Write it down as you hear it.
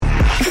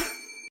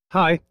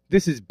Hi,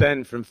 this is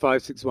Ben from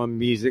 561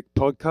 Music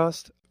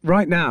Podcast.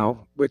 Right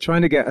now, we're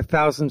trying to get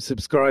 1,000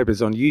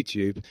 subscribers on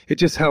YouTube. It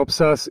just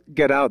helps us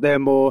get out there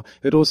more.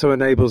 It also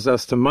enables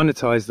us to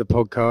monetize the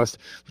podcast,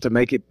 to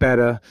make it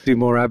better, do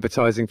more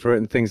advertising for it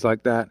and things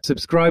like that.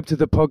 Subscribe to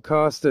the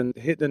podcast and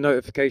hit the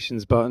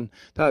notifications button.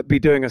 That would be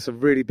doing us a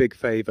really big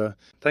favor.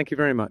 Thank you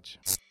very much.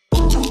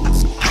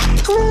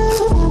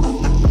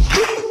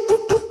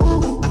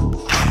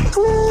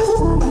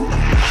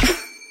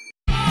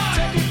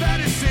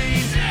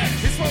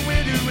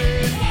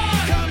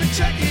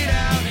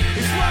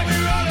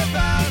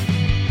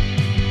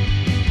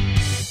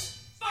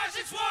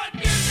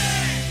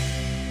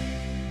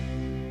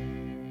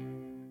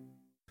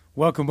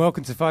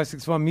 Welcome to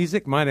 561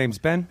 Music. My name's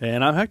Ben.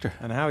 And I'm Hector.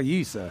 And how are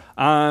you, sir?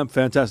 I'm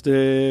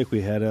fantastic.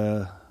 We had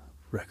a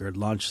record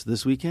launch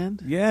this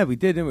weekend. Yeah, we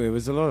did, didn't we? It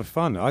was a lot of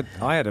fun.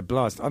 I had a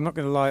blast. I'm not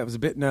going to lie, I was a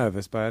bit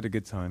nervous, but I had a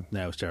good time.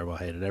 No, it was terrible. I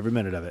hated every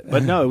minute of it.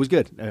 But no, it was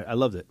good. I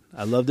loved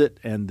it.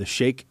 And the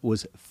shake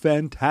was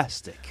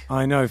fantastic.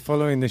 I know.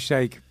 Following the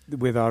shake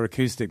with our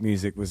acoustic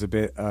music was a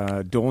bit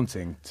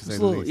daunting, to say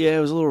the least. Yeah,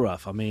 it was a little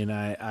rough. I mean,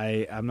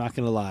 I'm not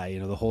going to lie. You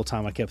know, the whole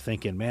time I kept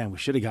thinking, man, we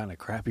should have gotten a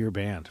crappier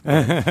band.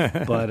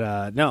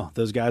 But no,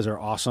 those guys are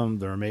awesome.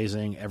 They're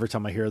amazing. Every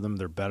time I hear them,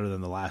 they're better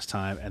than the last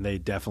time, and they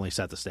definitely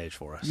set the stage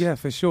for us. Yeah,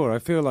 for sure. I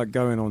feel like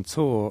going on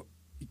tour,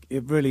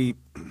 it really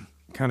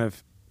kind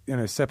of,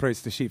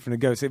 separates the sheep from the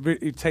goats.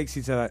 It takes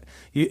you to that.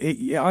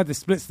 It either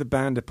splits the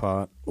band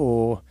apart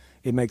or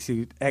it makes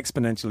you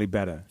exponentially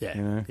better.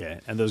 Yeah, yeah.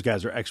 And those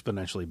guys are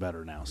exponentially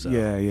better now. So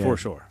yeah, for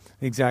sure.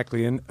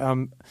 Exactly. And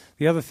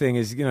the other thing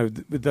is,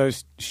 with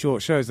those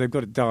short shows, they've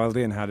got it dialed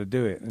in how to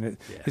do it. And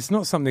it's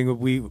not something that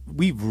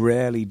we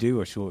rarely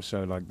do a short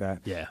show like that.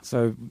 Yeah.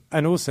 So,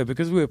 and also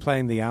because we were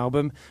playing the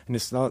album and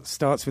it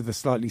starts with a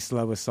slightly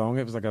slower song,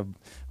 it was like a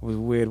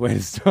weird way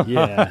to start.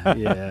 Yeah.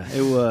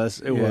 It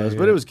was.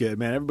 But it was good,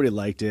 man. Everybody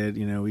liked it.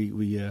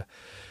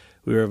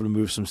 We were able to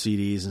move some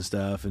CDs and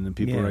stuff, and then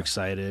people were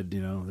excited.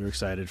 They're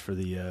excited for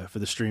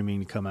the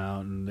streaming to come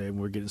out, and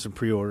we're getting some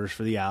pre-orders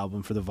for the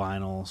album, for the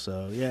vinyl.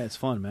 So yeah, it's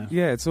fun, man.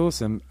 Yeah, it's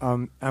awesome.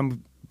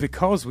 And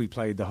because we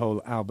played the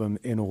whole album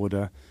in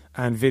order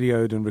and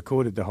videoed and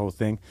recorded the whole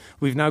thing,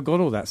 we've now got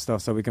all that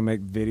stuff, so we can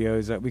make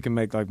videos. We can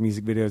make like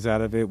music videos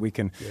out of it. We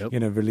can,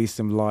 release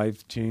some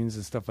live tunes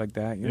and stuff like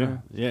that.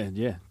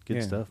 Yeah.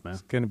 Good stuff, man.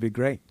 It's going to be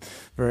great.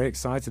 Very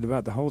excited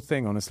about the whole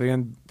thing, honestly.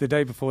 And the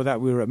day before that,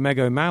 we were at Meg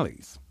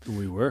O'Malley's.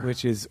 We were.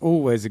 Which is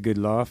always a good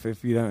laugh.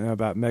 If you don't know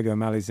about Meg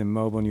O'Malley's in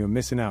Melbourne, you're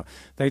missing out.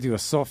 They do a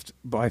soft,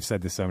 but I've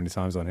said this so many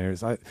times on here,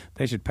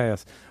 they should pay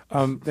us.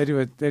 They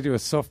do a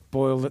soft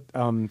boiled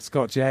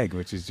Scotch egg,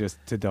 which is just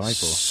to die for.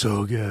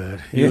 So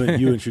good.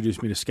 You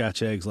introduced me to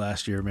Scotch eggs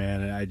last year,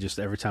 man, and I just,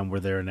 every time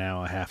we're there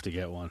now, I have to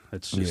get one.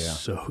 It's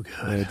just so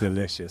good. They're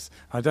delicious.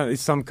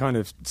 It's some kind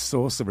of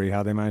sorcery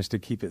how they managed to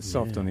keep it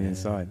soft on the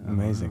inside.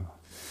 Amazing.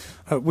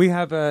 We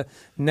have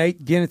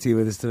Nate Ginnity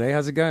with us today.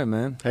 How's it going,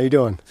 man? How you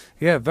doing?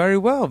 Yeah, very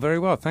well, very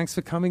well. Thanks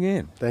for coming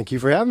in. Thank you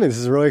for having me. This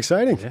is really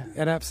exciting. Yeah.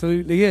 It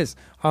absolutely is.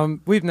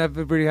 We've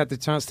never really had the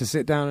chance to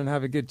sit down and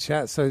have a good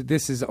chat, so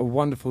this is a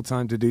wonderful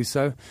time to do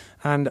so.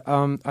 And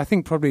I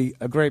think probably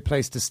a great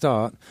place to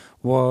start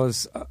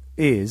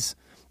is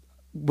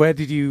where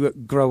did you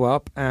grow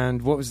up,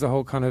 and what was the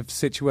whole kind of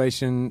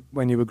situation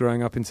when you were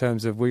growing up in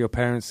terms of were your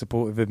parents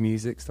supportive of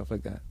music, stuff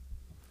like that?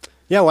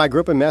 Yeah, well, I grew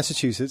up in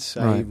Massachusetts.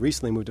 Right. I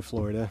recently moved to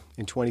Florida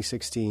in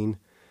 2016.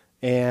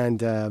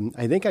 And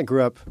I think I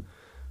grew up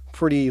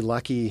pretty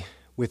lucky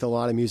with a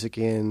lot of music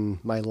in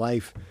my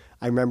life.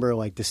 I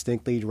remember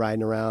distinctly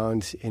riding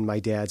around in my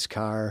dad's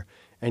car,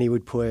 and he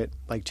would put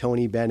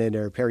Tony Bennett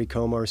or Perry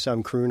Como or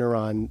some crooner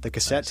on the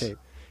cassette tape.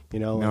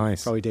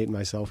 Nice. Probably dating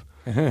myself.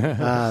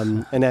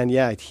 And then,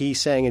 he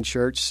sang in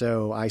church,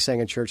 so I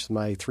sang in church with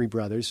my three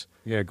brothers.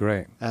 Yeah,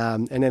 great.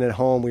 And then at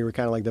home, we were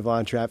kind of like the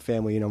Von Trapp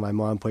family. My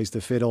mom plays the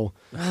fiddle.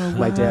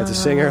 My dad's a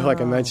singer,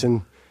 like I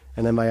mentioned.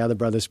 And then my other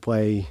brothers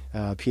play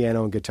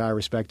piano and guitar,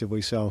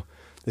 respectively. So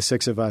the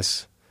six of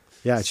us,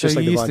 it's just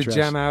like the Von Trapps. So you used to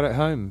jam out at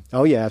home?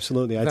 Oh, yeah,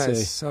 absolutely.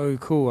 That's so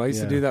cool. I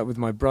used to do that with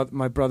my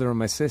brother and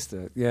my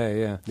sister.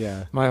 Yeah.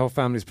 My whole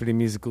family's pretty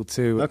musical,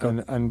 too.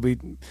 Okay. And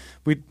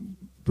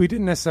we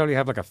didn't necessarily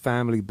have a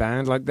family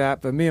band like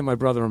that, but me and my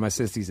brother and my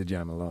sister used to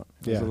jam a lot.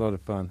 It was a lot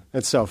of fun.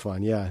 It's so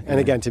fun, yeah. And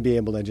again, to be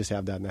able to just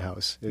have that in the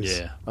house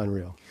is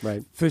unreal,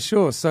 right? For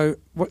sure. So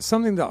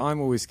something that I'm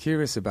always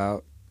curious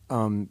about,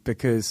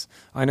 because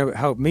I know it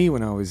helped me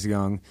when I was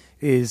young,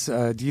 is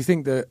do you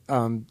think that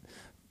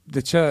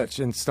the church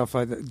and stuff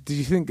like that, do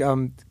you think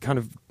kind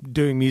of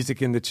doing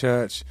music in the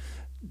church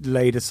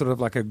laid a sort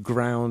of a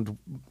ground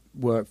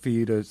work for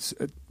you to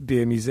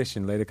be a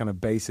musician, laid a kind of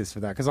basis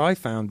for that? Because I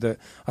found that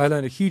I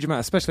learned a huge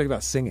amount, especially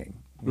about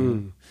singing.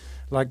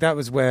 That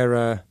was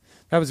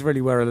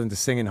really where I learned to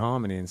sing in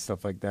harmony and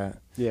stuff like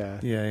that. Yeah.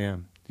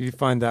 Do you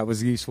find that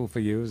was useful for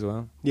you as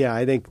well? Yeah,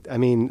 I think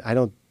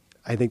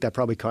that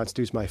probably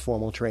constitutes my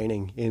formal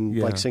training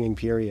in singing,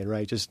 period,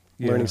 right? Just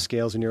learning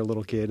scales when you're a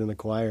little kid in the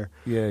choir.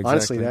 Yeah,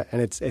 exactly. Honestly,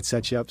 and it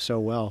sets you up so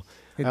well.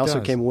 I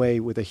also came away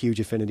with a huge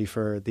affinity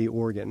for the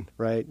organ,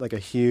 right? Like a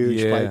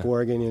huge pipe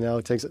organ,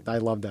 I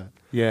love that.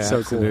 Yeah, so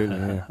absolutely.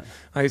 Cool. Yeah.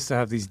 I used to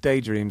have these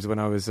daydreams when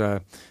I was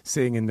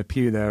sitting in the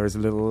pew there as a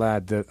little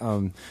lad that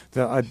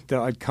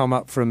I'd come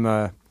up from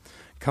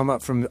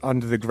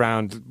under the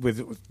ground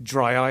with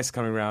dry ice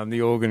coming around,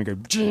 the organ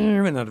would go,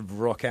 and I'd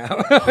rock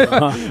out.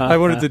 I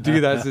wanted to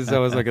do that since I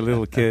was like a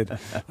little kid.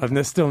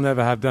 I've still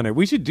never have done it.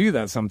 We should do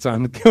that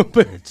sometime,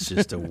 Gilbert. It's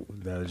just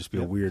that'd just be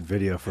a weird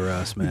video for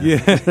us, man.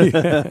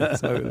 Yeah,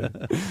 totally.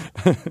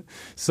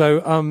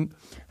 So,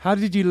 how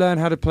did you learn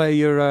how to play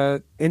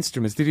your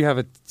instruments? Did you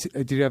have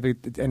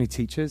any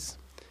teachers?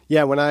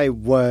 Yeah, when I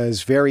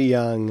was very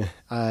young,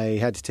 I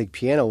had to take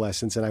piano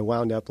lessons, and I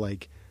wound up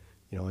like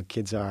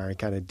kids are, I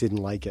kind of didn't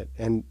like it.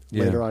 And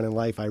later on in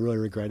life, I really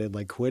regretted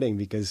quitting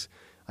because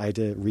I had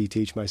to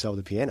reteach myself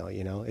the piano,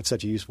 It's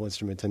such a useful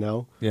instrument to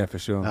know. Yeah, for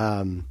sure.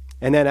 And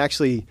then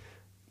actually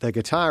the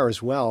guitar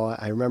as well.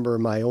 I remember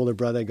my older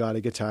brother got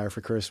a guitar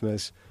for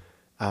Christmas.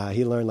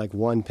 He learned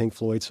one Pink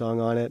Floyd song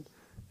on it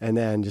and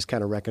then just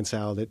kind of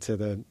reconciled it to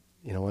the,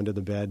 under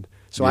the bed.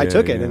 So I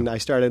took it and I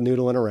started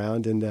noodling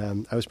around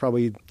and I was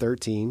probably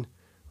 13.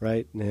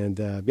 Right, and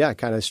I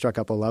kind of struck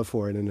up a love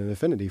for it and an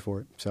affinity for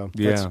it. So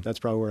that's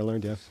probably where I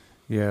learned.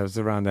 Yeah, it was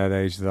around that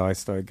age that I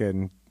started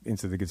getting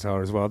into the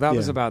guitar as well. That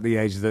was about the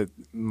age that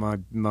my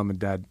mum and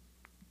dad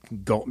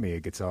got me a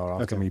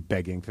guitar after me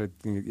begging for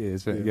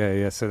years.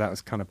 But so that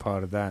was kind of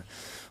part of that.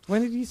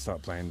 When did you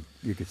start playing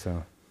your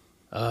guitar?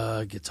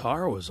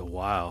 Guitar was a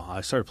while.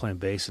 I started playing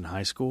bass in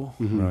high school,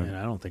 and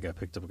I don't think I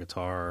picked up a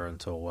guitar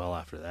until well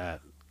after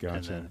that.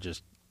 Gotcha. And then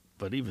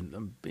but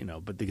even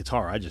but the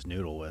guitar I just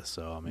noodle with.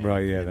 So I mean,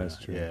 right? Yeah, that's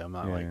true. Yeah, I'm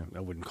not I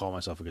wouldn't call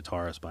myself a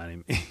guitarist by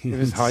any means. It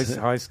was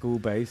high school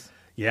bass.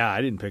 Yeah, I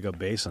didn't pick up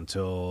bass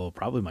until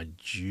probably my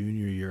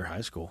junior year of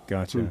high school.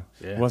 Gotcha.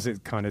 Yeah. Was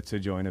it kind of to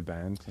join a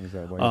band? Is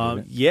that why you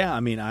did it? Yeah,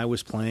 I mean, I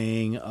was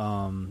playing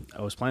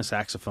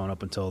saxophone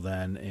up until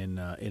then in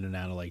and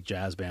out of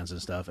jazz bands and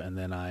stuff, and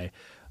then I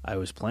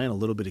was playing a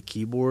little bit of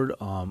keyboard.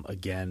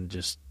 Again,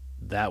 just.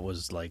 That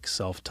was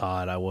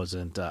self-taught. I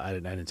wasn't. I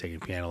didn't take any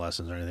piano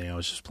lessons or anything. I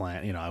was just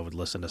playing. I would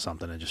listen to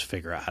something and just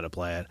figure out how to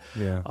play it.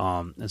 Yeah.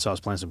 And so I was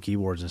playing some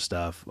keyboards and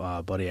stuff.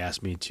 Buddy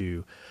asked me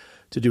to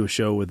do a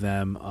show with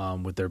them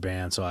with their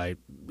band. So I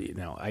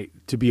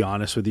to be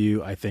honest with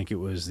you, I think it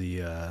was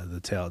the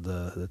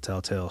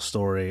telltale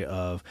story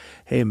of,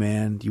 hey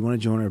man, do you want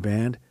to join our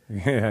band?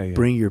 Yeah.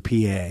 Bring your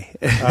PA.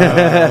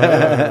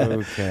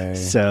 Okay.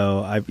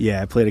 So I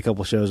played a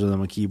couple shows with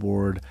them on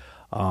keyboard.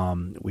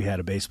 We had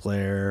a bass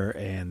player,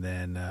 and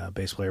then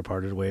bass player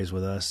parted ways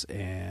with us,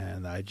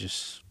 and I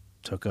just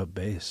took up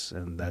bass,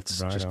 and that's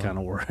just kind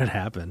of where it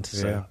happened.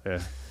 So,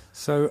 yeah.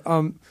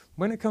 So,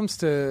 when it comes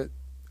to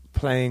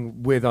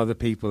playing with other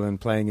people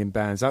and playing in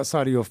bands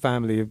outside of your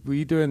family, were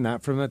you doing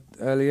that from an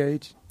early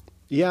age?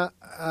 Yeah,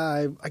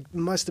 I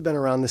must have been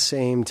around the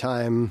same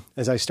time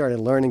as I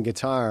started learning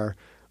guitar.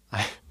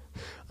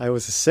 I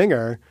was a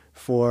singer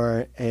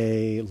for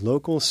a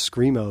local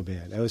screamo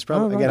band. I was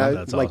probably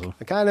awesome.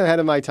 kind of ahead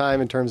of my time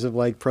in terms of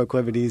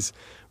proclivities.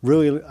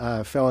 Really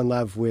fell in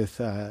love with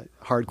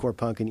hardcore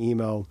punk and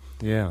emo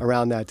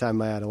around that time of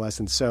my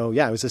adolescence. So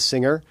I was a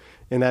singer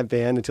in that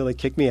band until they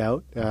kicked me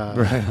out,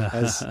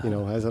 as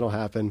it'll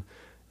happen.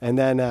 And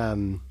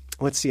then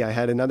let's see, I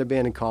had another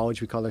band in college.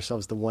 We called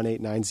ourselves the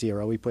 1890.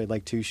 We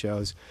played 2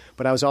 shows,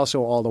 but I was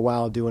also all the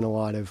while doing a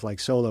lot of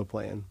solo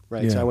playing.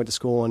 Right, so I went to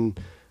school in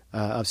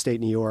upstate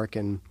New York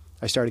and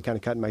I started kind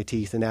of cutting my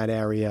teeth in that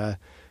area.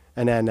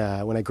 And then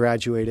when I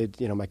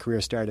graduated, my career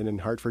started in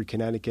Hartford,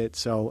 Connecticut.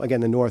 So, again,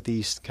 the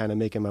Northeast, kind of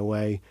making my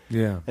way.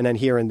 Yeah. And then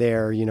here and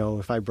there,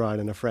 if I brought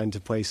in a friend to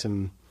play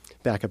some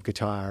backup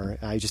guitar,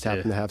 I just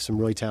happened to have some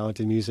really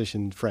talented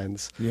musician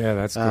friends. Yeah,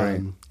 that's great.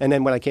 And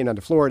then when I came down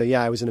to Florida,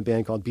 I was in a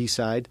band called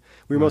B-Side.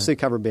 We were mostly a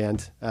cover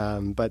band,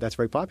 but that's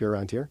very popular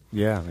around here.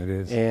 Yeah, it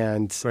is.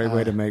 And great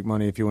way to make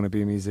money if you want to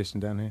be a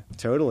musician down here.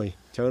 Totally.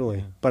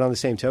 Yeah. But on the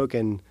same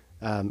token,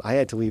 I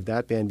had to leave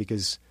that band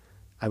because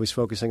I was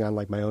focusing on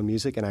my own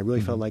music, and I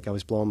really felt like I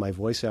was blowing my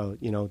voice out.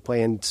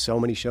 Playing so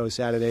many shows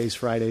Saturdays,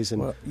 Fridays,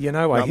 and I hear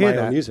that.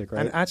 Own music,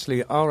 right? And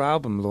actually, our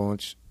album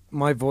launch,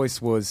 my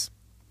voice was,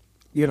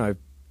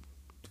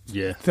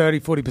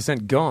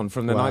 30-40% gone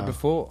from the night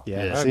before.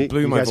 Yeah, I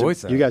blew my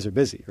voice out. You guys are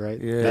busy, right?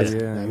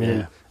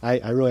 Yeah.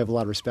 I really have a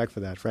lot of respect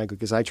for that, frankly,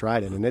 because I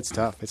tried it, and it's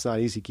tough. It's not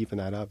easy keeping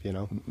that up.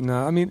 No,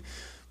 I mean,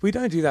 we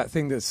don't do that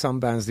thing that some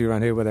bands do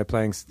around here where they're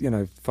playing,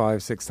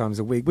 5-6 times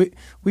a week.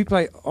 We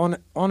play on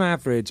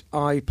average.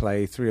 I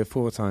play 3 or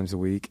 4 times a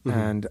week,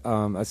 and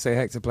I'd say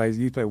Hector plays.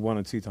 You play 1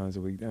 or 2 times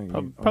a week, don't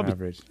you? Probably, on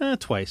average,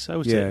 twice. I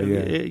would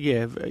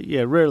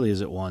say. Rarely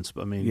is it once,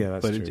 but I mean,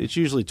 that's true. It's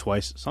usually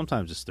twice.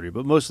 Sometimes it's 3,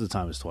 but most of the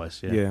time it's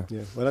twice. Yeah.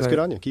 Well, that's good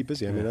on you. Keep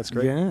busy. I mean, that's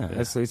great. Yeah.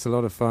 It's a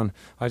lot of fun.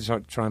 I just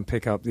try and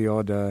pick up the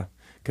odd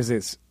because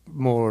it's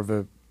more of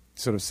a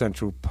sort of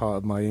central part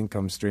of my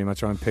income stream. I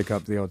try and pick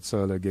up the odd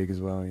solo gig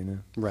as well,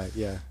 Right,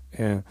 yeah.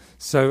 Yeah.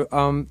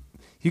 So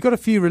you got a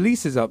few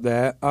releases up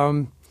there.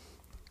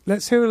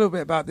 Let's hear a little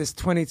bit about this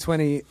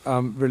 2020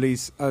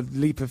 release,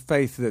 Leap of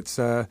Faith, that's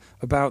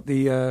about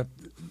the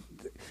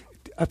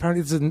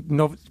apparently there's a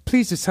novel.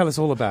 Please just tell us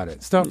all about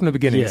it. Start from the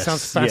beginning. Yes, It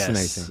sounds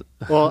fascinating.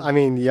 yes. Well, I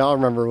mean, y'all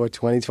remember what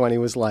 2020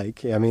 was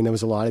like. I mean, there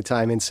was a lot of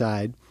time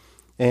inside.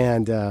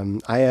 And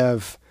I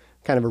have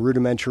kind of a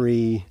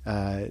rudimentary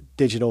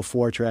digital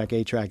 4-track,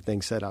 8-track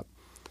thing set up.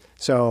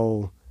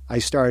 So I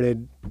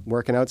started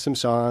working out some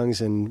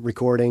songs and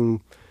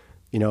recording,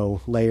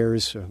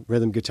 layers, a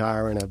rhythm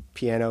guitar and a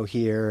piano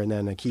here and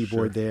then a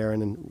keyboard there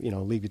and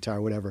then, lead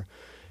guitar, whatever.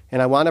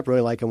 And I wound up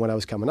really liking what I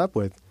was coming up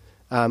with.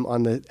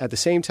 At the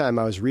same time,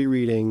 I was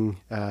rereading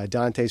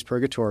Dante's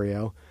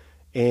Purgatorio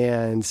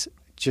and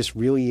just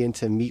really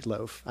into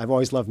Meatloaf. I've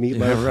always loved Meatloaf.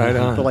 Yeah, right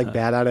on. But like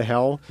Bat Out of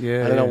Hell.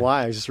 Yeah, I don't know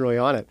why. I was just really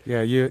on it.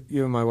 Yeah, you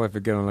and my wife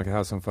would get on like a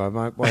house on fire.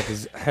 My wife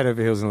is head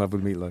over heels in love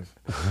with Meatloaf.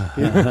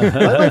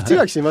 My wife too,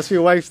 actually. It must be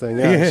a wife thing.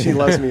 Yeah, Yeah. she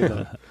loves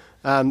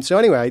Meatloaf. So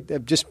anyway,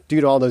 just due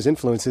to all those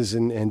influences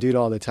and due to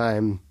all the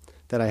time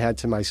that I had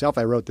to myself,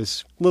 I wrote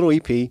this little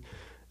EP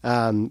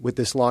with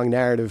this long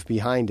narrative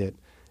behind it.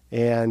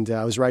 And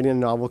I was writing a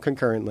novel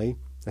concurrently.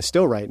 I'm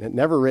still writing it.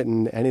 Never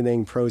written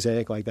anything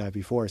prosaic like that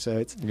before. So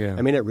it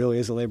really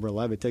is a labor of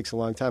love. It takes a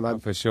long time.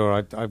 For sure.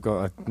 I've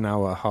got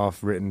now a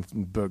half-written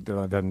book that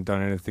I haven't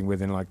done anything with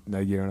in like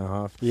a year and a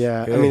half.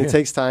 Yeah, I mean, it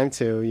takes time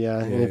too,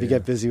 and if you yeah.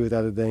 get busy with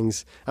other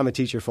things. I'm a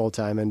teacher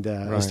full-time, and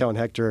I was telling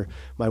Hector,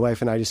 my wife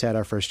and I just had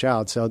our first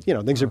child, so,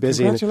 things are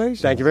busy.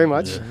 Congratulations. Thank you very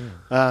much.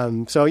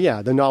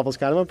 Yeah. The novel's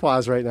kind of on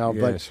pause right now, Yeah,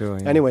 but sure,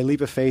 yeah. anyway,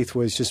 Leap of Faith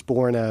was just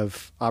born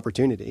of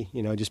opportunity,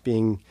 just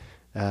being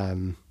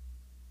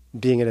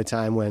at a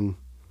time when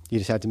you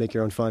just had to make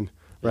your own fun,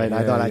 right? And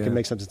I thought I could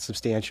make something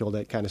substantial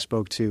that kind of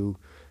spoke to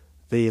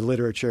the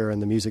literature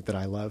and the music that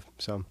I love.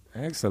 So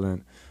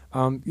excellent.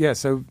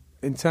 So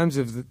in terms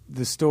of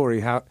the story,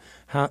 how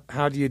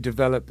do you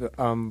develop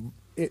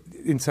it,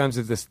 in terms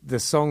of the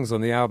songs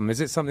on the album?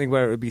 Is it something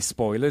where it would be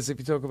spoilers if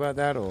you talk about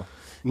that, or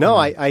no?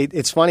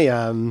 It's funny.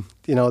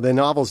 The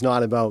novel's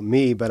not about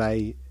me, but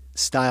I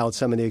styled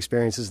some of the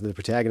experiences of the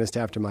protagonist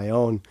after my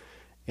own.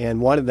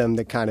 And one of them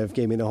that kind of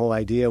gave me the whole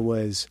idea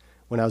was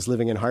when I was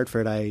living in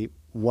Hartford, I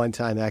one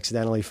time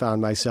accidentally found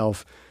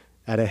myself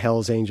at a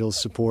Hells Angels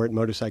support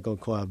motorcycle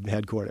club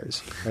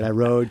headquarters. And I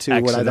rode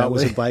to what I thought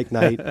was a bike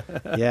night.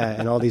 Yeah,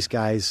 and all these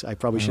guys, I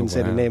probably shouldn't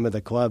say the name of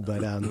the club,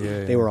 but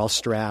they were all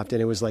strapped,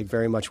 and it was like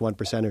very much one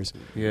percenters.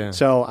 Yeah.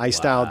 So I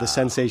styled the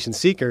Sensation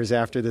Seekers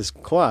after this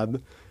club,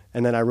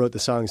 and then I wrote the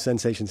song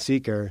Sensation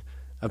Seeker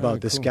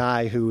about this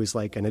guy who was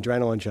like an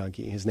adrenaline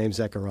junkie. His name's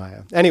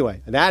Zechariah.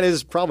 Anyway, that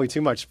is probably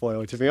too much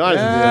spoiler, to be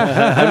honest with you.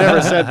 I've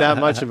never said that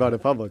much about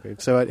it publicly.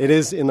 So it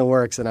is in the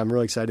works, and I'm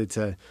really excited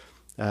to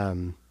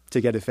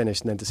get it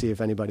finished and then to see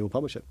if anybody will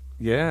publish it.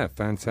 Yeah,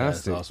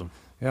 fantastic. That's awesome.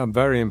 Yeah, I'm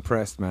very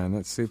impressed, man.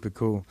 That's super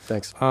cool.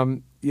 Thanks.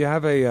 You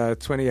have a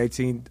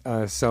 2018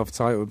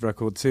 self-titled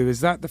record too.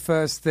 Is that the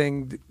first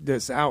thing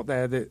that's out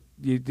there that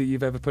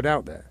you've ever put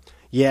out there?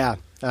 Yeah.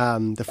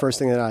 The first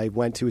thing that I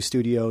went to a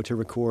studio to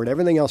record.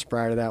 Everything else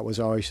prior to that was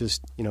always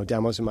just,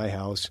 demos in my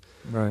house.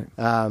 Right.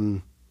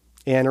 And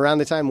around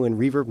the time when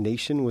Reverb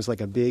Nation was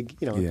like a big,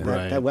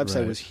 that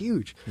website was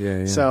huge.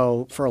 Yeah.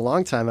 So for a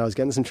long time, I was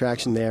getting some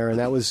traction there, and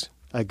that was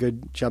a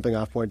good jumping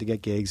off point to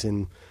get gigs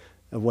and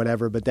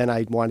whatever. But then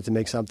I wanted to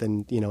make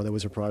something, that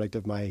was a product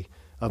of my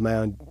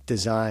own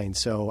design.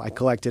 So I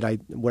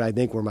collected what I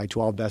think were my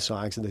 12 best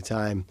songs at the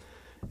time,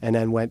 and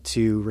then went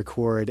to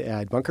record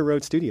at Bunker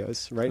Road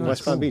Studios right in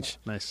West Palm Beach.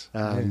 Nice.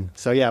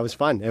 So yeah, it was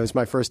fun. It was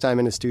my first time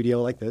in a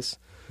studio like this.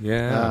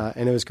 Yeah.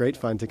 And it was great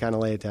fun to kind of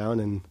lay it down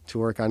and to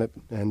work on it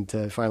and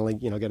to finally,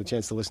 get a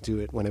chance to listen to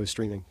it when it was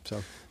streaming.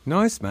 So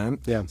nice, man.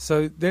 Yeah.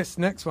 So this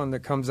next one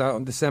that comes out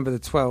on December the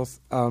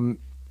 12th,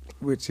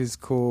 which is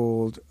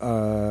called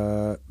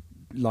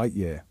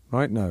Lightyear,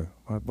 right? No.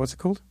 What's it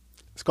called?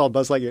 It's called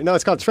Buzz Lightyear. No,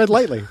 it's called Tread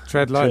Lightly.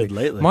 Tread Lightly. Tread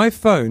Lightly. My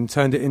phone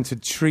turned it into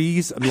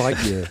Trees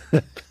Lightyear.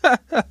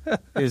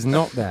 Is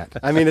not that.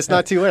 I mean, it's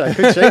not too late. I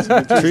could change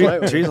it to Trees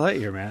Lightly. Trees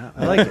Lightyear, man.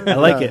 I like it. I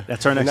like it.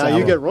 That's our next now album.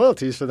 you get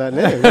royalties for that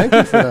name. Thank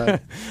you for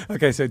that.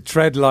 Okay, so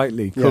Tread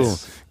Lightly. Cool.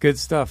 Yes. Good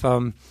stuff.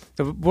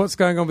 So what's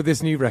going on with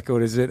this new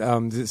record? Is it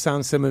does it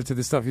sound similar to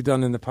the stuff you've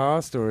done in the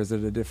past, or is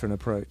it a different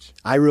approach?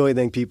 I really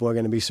think people are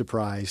going to be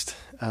surprised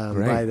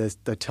by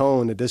the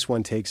tone that this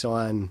one takes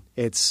on.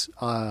 It's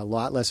a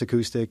lot less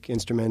acoustic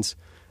instruments,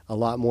 a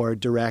lot more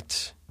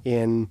direct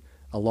in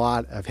a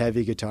lot of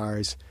heavy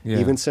guitars,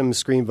 even some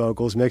scream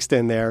vocals mixed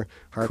in there,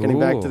 harkening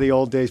back to the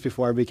old days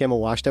before I became a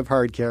washed-up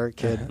hardcore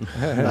kid.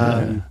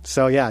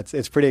 So yeah,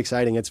 it's pretty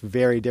exciting. It's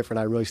very different.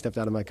 I really stepped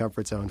out of my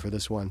comfort zone for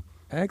this one.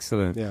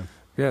 Excellent. Yeah.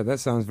 Yeah, that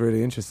sounds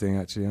really interesting,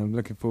 actually. I'm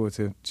looking forward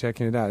to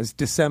checking it out. It's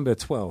December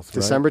 12th, right?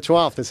 December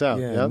 12th, it's out.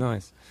 Yeah, yep.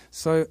 Nice.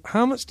 So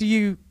how much do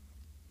you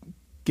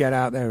get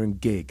out there and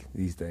gig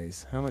these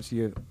days? How much are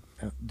you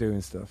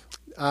doing stuff?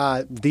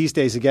 These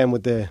days, again,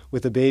 with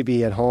the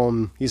baby at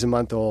home, he's a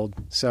month old,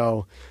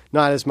 so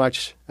not as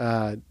much.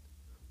 I'm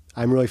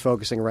really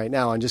focusing right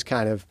now on just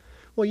kind of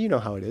well, you know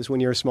how it is when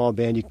you're a small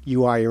band.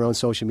 You are your own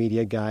social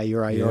media guy. You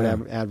are your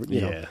own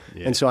you know.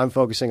 And so I'm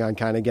focusing on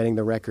kind of getting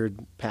the record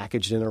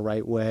packaged in the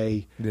right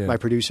way. Yeah. My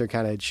producer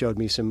kind of showed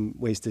me some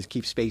ways to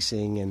keep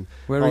spacing and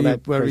where all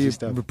that where are you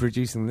stuff.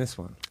 producing this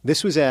one?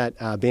 This was at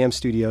BAM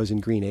Studios in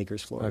Green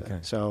Acres, Florida. Okay.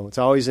 So it's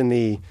always in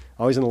the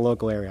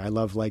local area. I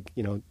love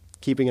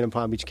keeping it in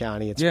Palm Beach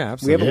County.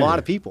 Absolutely. We have a lot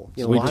of people.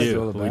 We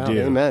do.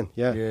 Amen.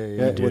 Yeah.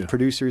 With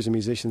producers and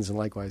musicians and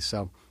likewise.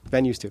 So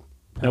venues too.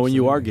 Now, when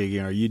you are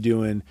gigging, are you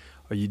doing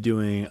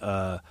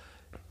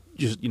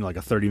just like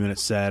a 30-minute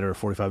set or a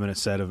 45-minute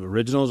set of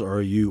originals, or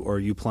are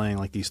you playing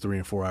like these 3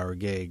 and 4 hour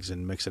gigs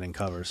and mixing in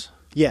covers?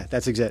 Yeah,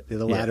 that's exactly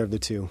the latter of the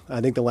two.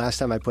 I think the last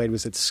time I played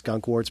was at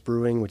Skunkworks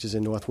Brewing, which is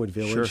in Northwood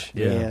Village.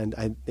 Sure. Yeah.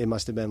 And it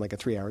must have been like a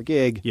 3-hour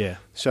gig. Yeah.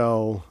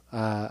 So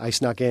I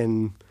snuck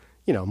in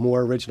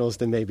more originals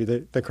than maybe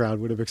the crowd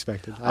would have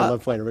expected. I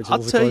love playing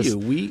originals. I'll tell you,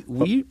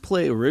 we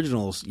play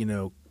originals,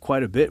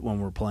 quite a bit when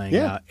we're playing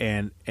out,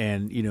 and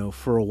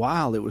for a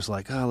while it was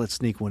like, let's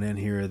sneak one in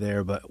here or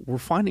there, but we're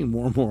finding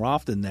more and more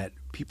often that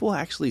people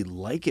actually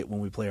like it when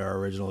we play our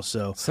originals.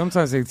 So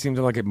sometimes they seem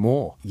to like it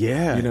more.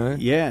 Yeah,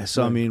 yeah.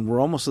 So I mean, we're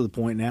almost to the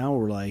point now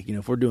where like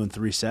if we're doing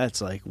 3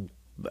 sets, like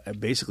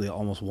basically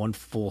almost one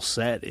full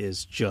set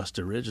is just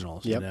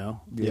originals. Yep.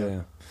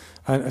 Yeah.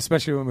 And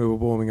especially when we were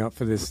warming up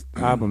for this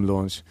album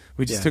launch,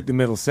 we just took the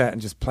middle set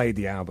and just played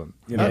the album,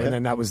 and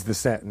then that was the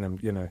set, and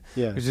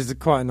which is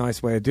quite a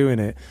nice way of doing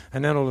it.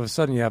 And then all of a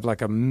sudden you have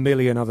like a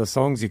million other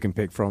songs you can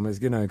pick from,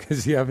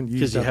 because you haven't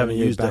used up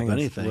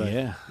anything.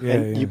 Right.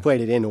 And you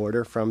played it in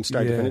order from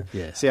start to finish.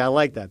 Yeah. See, I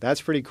like that.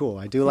 That's pretty cool.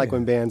 I do like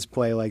when bands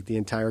play like the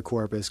entire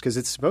corpus because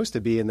it's supposed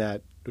to be in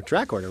that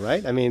track order,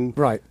 right? I mean,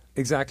 right,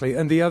 exactly.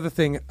 And the other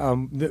thing,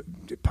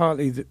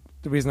 partly the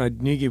reason I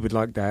knew you would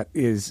like that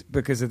is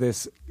because of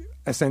this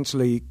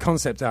essentially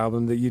concept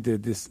album that you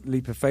did, this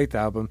Leap of Faith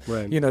album.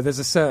 Right. There's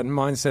a certain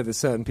mindset that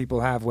certain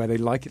people have where they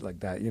like it like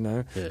that.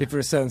 If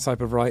you're a certain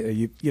type of writer,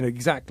 you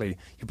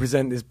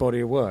present this body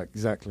of work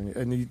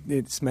and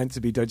it's meant to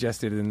be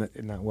digested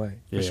in that way.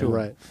 Yeah, for sure.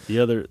 Right. The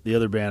other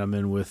band I'm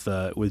in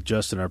with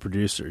Justin, our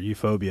producer,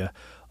 Euphoria.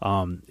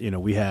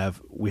 We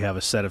have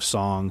a set of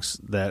songs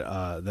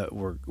that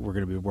we're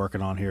going to be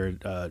working on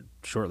here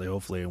shortly,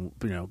 hopefully, and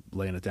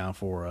laying it down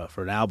for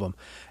an album.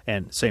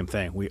 And same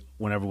thing,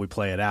 whenever we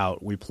play it out,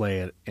 we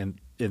play it in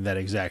that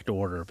exact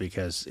order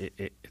because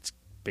it's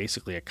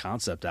basically a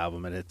concept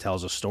album and it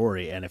tells a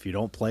story. And if you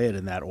don't play it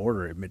in that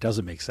order, it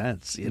doesn't make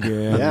sense.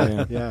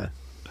 Yeah.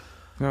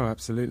 No,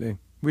 absolutely.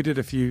 We did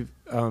a few.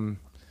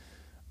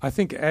 I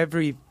think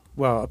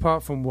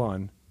apart from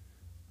one.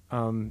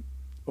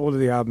 All of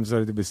the albums I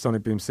did with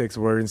Sonic Boom 6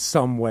 were in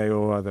some way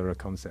or other a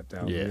concept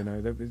album. Yeah.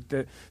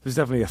 There's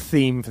definitely a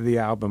theme for the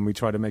album. We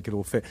try to make it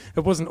all fit.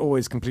 It wasn't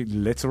always completely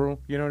literal,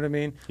 you know what I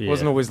mean? Yeah. It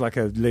wasn't always like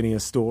a linear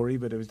story,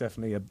 but it was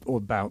definitely all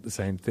about the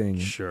same thing.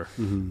 Sure.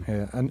 Mm-hmm.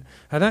 Yeah, and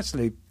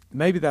actually,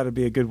 maybe that would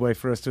be a good way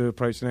for us to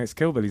approach the next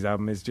Killbillies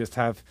album, is just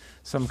have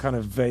some kind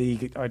of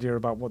vague idea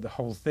about what the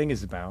whole thing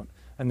is about,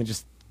 and then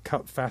just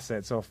cut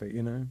facets off it,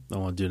 I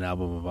want to do an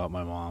album about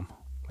my mom.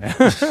 I'm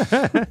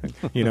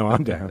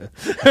down.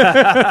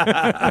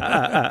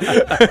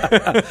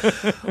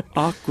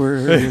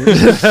 Awkward. Well,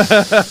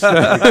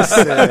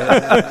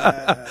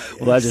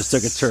 that just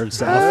took a turn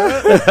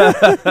south.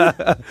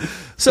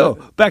 So,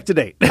 back to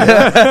date.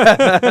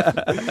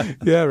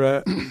 Yeah,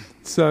 right.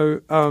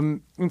 So,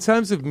 in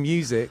terms of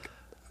music,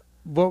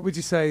 what would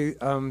you say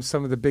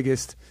some of the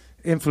biggest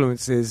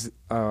influences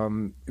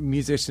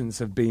musicians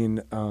have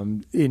been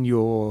in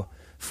your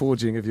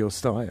forging of your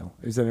style?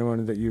 Is there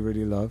anyone that you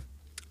really love?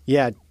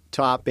 Yeah,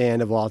 top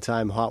band of all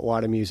time, Hot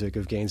Water Music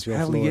of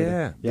Gainesville, Florida.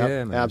 Yeah. Yep,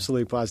 Yeah, man.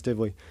 absolutely,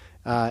 positively.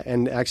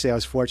 And actually, I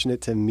was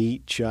fortunate to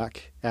meet Chuck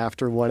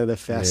after one of the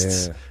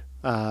fests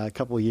a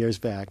couple of years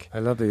back. I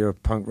love that you're a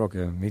punk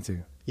rocker. Me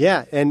too.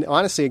 Yeah, and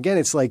honestly, again,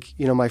 it's like,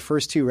 my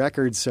first 2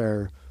 records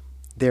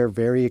they're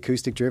very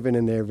acoustic driven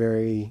and they're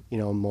very,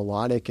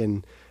 melodic,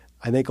 and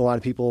I think a lot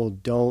of people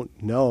don't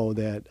know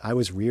that I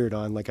was reared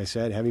on, like I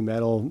said, heavy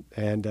metal,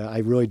 and I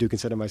really do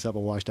consider myself a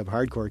washed-up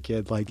hardcore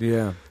kid.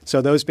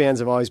 So those bands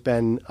have always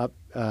been up,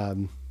 at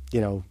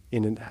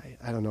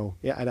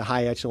a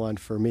high echelon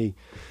for me.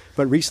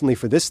 But recently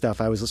for this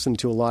stuff, I was listening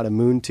to a lot of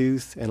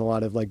Moontooth and a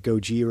lot of like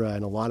Gojira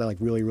and a lot of like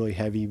really, really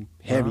heavy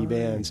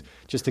bands,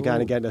 just to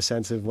kind of get a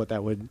sense of what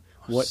that would.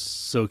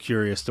 So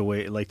curious to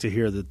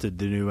hear the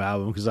new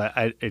album, because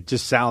it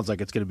just sounds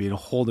like it's going to be in a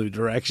whole new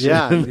direction.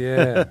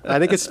 Yeah. I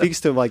think it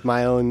speaks to like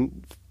my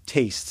own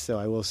taste. So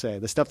I will say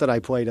the stuff that I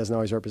play doesn't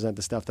always represent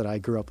the stuff that I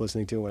grew up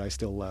listening to and what I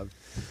still love.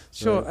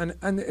 Sure,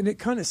 and it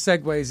kind of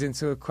segues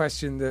into a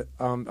question that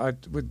I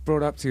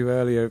brought up to you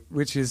earlier,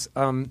 which is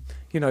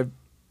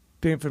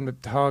being from the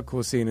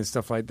hardcore scene and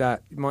stuff like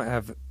that, you might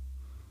have a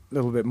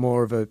little bit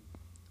more of a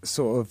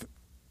sort of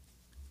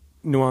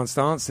nuanced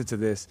answer to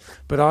this.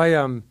 But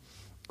I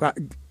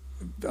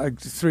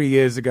 3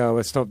 years ago,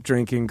 I stopped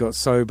drinking, got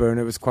sober, and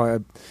it was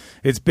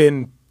it's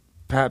been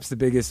perhaps the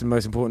biggest and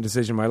most important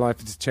decision in my life.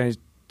 It's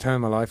changed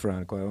turned my life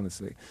around, quite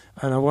honestly.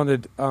 And I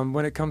wondered,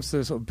 when it comes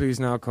to sort of booze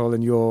and alcohol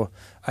and your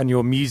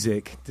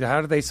music, how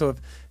do they sort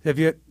of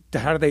do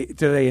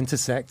they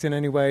intersect in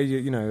any way?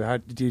 How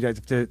do you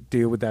have to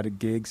deal with that at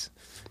gigs?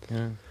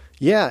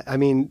 Yeah, I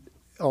mean,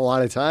 a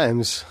lot of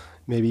times,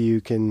 maybe you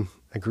can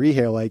agree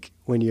here, like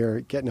when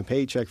you're getting a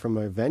paycheck from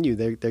a venue,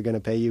 they're going to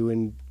pay you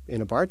in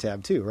a bar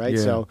tab too, right?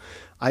 Yeah. So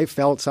I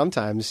felt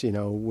sometimes,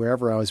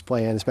 wherever I was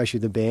playing, especially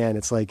the band,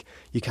 it's like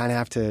you kind of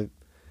have to,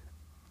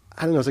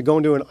 I don't know, it's like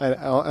going to an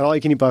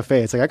all-you-can-eat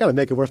buffet. It's like, I got to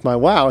make it worth my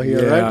while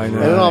here, Yeah, right? I know.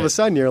 And then all of a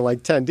sudden you're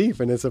like 10 deep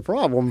and it's a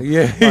problem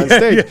Yeah. on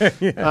stage.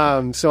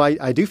 Yeah. So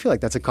I do feel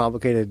like that's a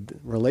complicated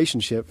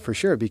relationship for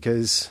sure,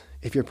 because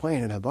if you're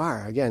playing in a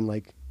bar, again,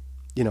 like,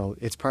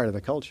 it's part of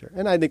the culture.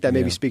 And I think that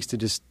maybe speaks to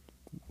just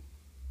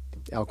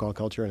alcohol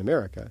culture in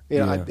America.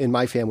 In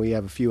my family, we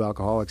have a few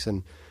alcoholics,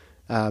 and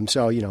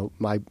so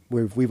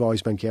we've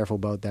always been careful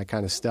about that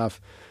kind of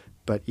stuff.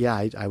 But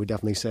yeah, I would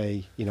definitely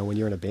say when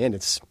you're in a band,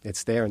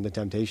 it's there, and the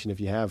temptation,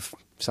 if you have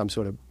some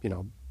sort of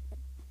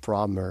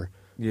problem, or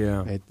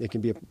it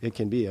can be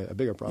a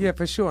bigger problem. Yeah,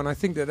 for sure. And I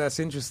think that's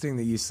interesting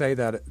that you say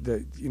that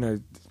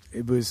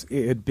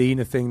it had been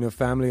a thing in your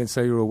family, and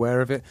so you're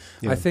aware of it.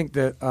 Yeah. I think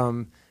that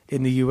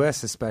in the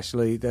US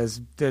especially,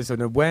 there's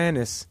an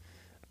awareness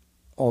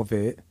of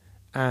it,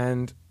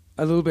 and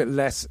a little bit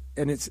less,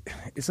 and it's a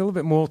little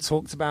bit more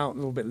talked about, a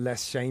little bit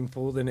less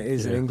shameful than it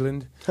is in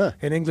England. Huh.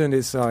 In England,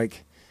 it's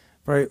like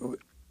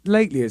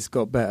lately it's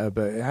got better,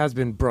 but it has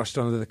been brushed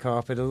under the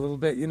carpet a little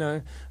bit,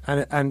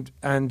 and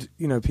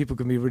people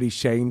can be really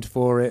shamed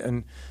for it,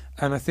 and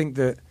I think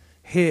that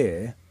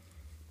here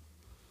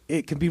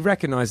it can be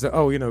recognised that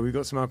we've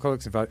got some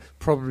alcoholics in fact,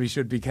 probably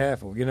should be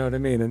careful, you know what I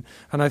mean,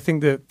 and I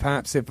think that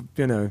perhaps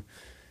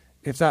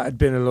if that had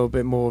been a little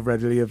bit more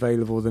readily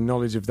available, the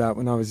knowledge of that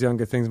when I was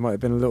younger, things might have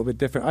been a little bit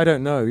different. I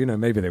don't know,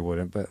 maybe they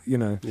wouldn't, but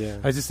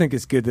I just think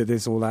it's good that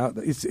it's all out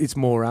there. It's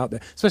more out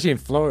there, especially in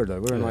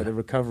Florida. We're in like the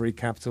recovery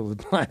capital of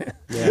the planet.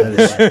 Yeah,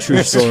 That is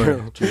true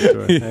story. True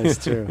story.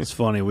 That's true. It's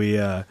funny. We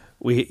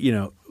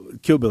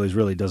Killbillies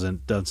really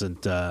doesn't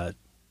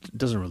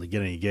really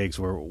get any gigs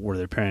where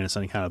they're paying us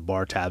any kind of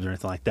bar tabs or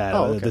anything like that.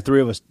 Oh, okay. The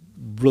three of us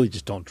really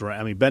just don't drink.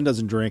 I mean, Ben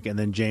doesn't drink, and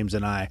then James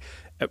and I,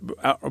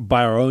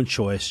 by our own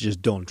choice, just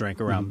don't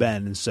drink around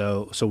Ben, and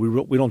so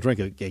we don't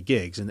drink at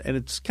gigs, and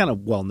it's kind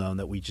of well known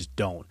that we just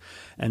don't.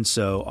 And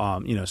so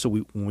so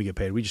when we get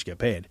paid, we just get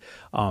paid.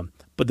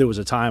 But there was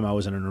a time I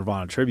was in a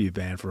Nirvana tribute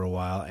band for a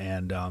while,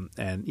 and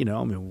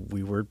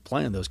we were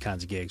playing those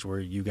kinds of gigs where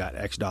you got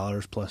X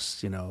dollars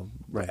plus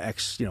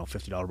X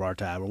 $50 bar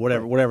tab or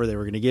whatever they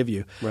were going to give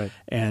you. Right.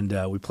 And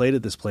we played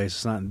at this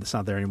place. It's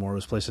not there anymore. It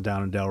was a place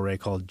down in Delray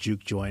called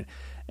Juke Joint.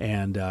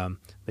 And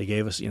they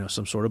gave us,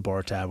 some sort of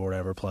bar tab or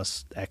whatever,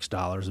 plus X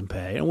dollars in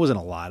pay. And it wasn't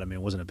a lot. I mean,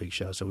 it wasn't a big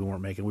show, so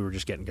we were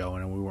just getting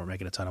going, and we weren't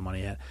making a ton of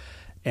money yet.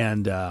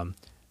 And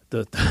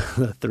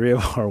the three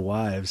of our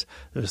wives,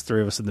 there's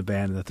three of us in the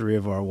band, and the three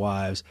of our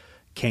wives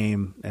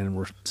came and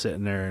were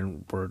sitting there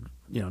and were,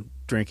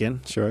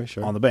 drinking Sure.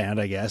 on the band,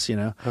 I guess,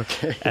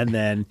 Okay. And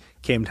then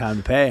came time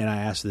to pay, and I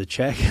asked for the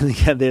check,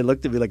 and they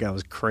looked at me like I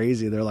was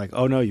crazy. They're like,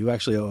 "Oh no, you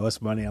actually owe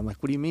us money." I'm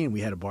like, "What do you mean?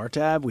 We had a bar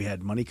tab, we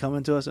had money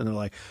coming to us," and they're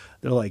like,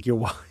 "Your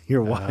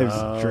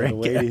wives drank." The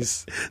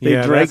ladies.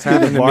 They drank that's through the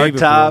happened to bar me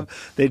before. tab.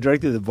 They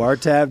drank through the bar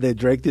tab. They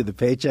drank through the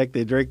paycheck.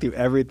 They drank through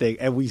everything,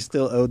 and we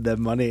still owed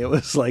them money. It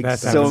was like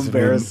That's so happened to me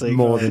embarrassing.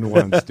 more than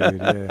once,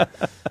 dude. Yeah.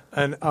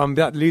 And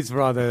that leads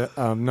rather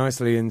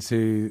nicely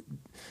into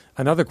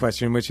another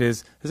question, which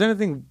is: has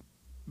anything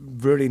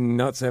really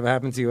nuts ever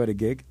happened to you at a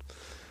gig?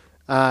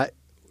 I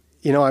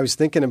was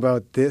thinking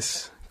about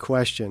this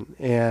question,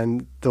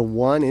 and the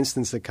one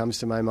instance that comes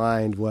to my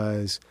mind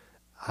was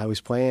I was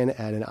playing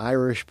at an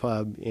Irish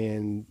pub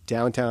in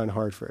downtown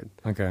Hartford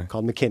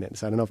called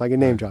McKinnon's. I don't know if I can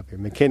name drop here.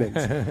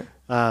 McKinnon's.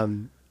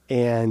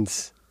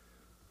 And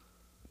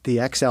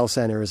the XL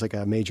Center is like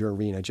a major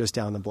arena just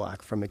down the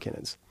block from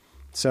McKinnon's.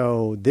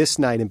 So this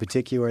night in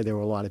particular, there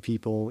were a lot of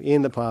people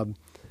in the pub,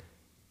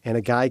 and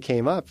a guy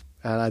came up,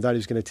 and I thought he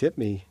was going to tip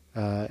me,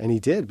 and he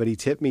did, but he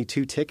tipped me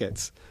 2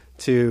 tickets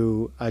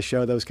to a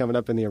show that was coming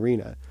up in the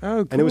arena.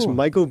 Oh, cool. And it was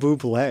Michael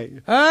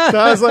Bublé. So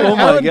I was like, Oh,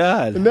 my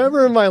God.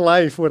 Never in my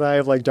life would I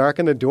have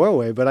darkened a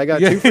doorway, but I got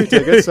 2 free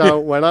tickets, so I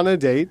went on a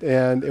date,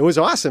 and it was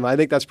awesome. I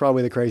think that's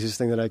probably the craziest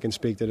thing that I can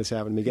speak that has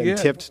happened to me, getting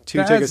tipped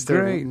 2 tickets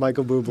great. to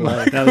Michael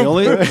Bublé. Now the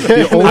only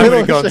I would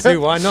have gone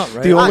too. Why not,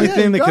 right? The only yeah,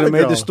 thing you that could gotta have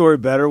made go. the story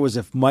better was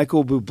if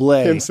Michael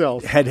Bublé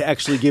Himself. had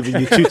actually given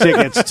you 2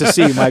 tickets to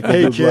see Michael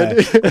Hey,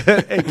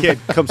 Bublé. Hey, kid,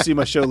 come see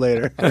my show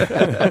later.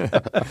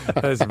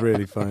 That's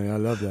really funny. I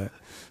love that.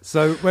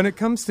 So when it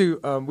comes to,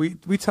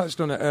 we touched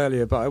on it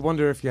earlier, but I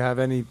wonder if you have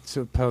any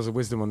sort of pearls of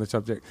wisdom on the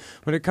subject.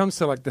 When it comes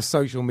to the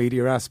social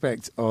media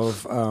aspect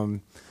of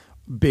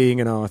being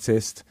an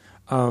artist,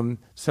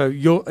 so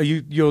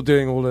you're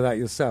doing all of that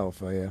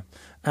yourself, are you?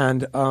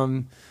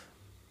 And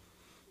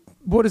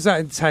what does that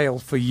entail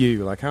for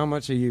you? How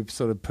much are you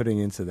sort of putting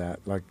into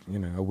that?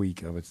 A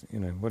week of it.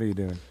 What are you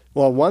doing?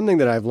 Well, one thing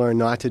that I've learned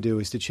not to do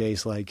is to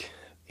chase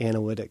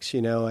analytics.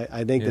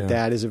 I think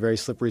that is a very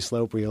slippery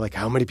slope where you're like,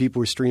 how many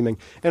people are streaming?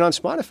 And on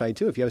Spotify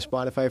too, if you have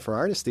Spotify for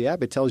Artists, the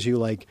app, it tells you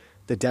like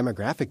the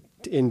demographic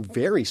in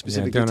very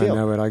specific detail. I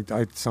know it.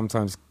 I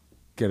sometimes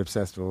get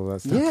obsessed with all that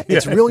stuff. Yeah,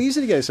 it's real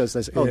easy to get obsessed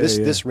with this.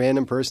 This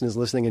random person is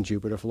listening in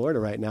Jupiter, Florida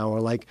right now, or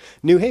like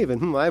New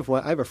Haven. I have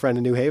a friend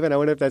in New Haven. I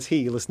wonder if that's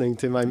he listening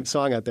to my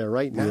song out there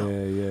right now.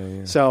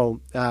 Yeah. So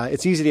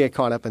it's easy to get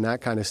caught up in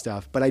that kind of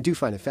stuff, but I do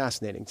find it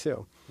fascinating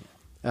too.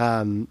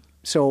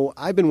 So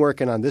I've been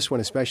working on this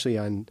one, especially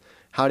on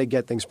how to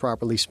get things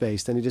properly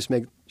spaced and to just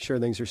make sure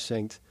things are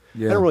synced.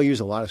 Yeah. I don't really use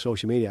a lot of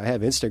social media. I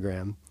have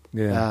Instagram,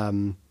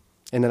 and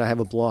then I have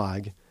a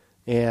blog.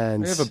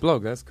 And you have a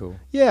blog, that's cool.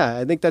 Yeah,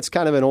 I think that's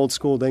kind of an old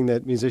school thing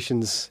that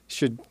musicians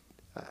should.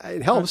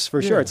 It helps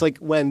for sure. It's like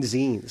when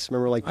zines.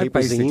 Remember, like paper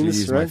zines. I basically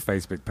use right? my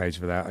Facebook page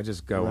for that. I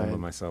just go on with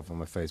myself on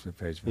my Facebook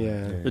page. For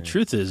that. The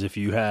truth is, if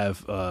you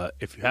have a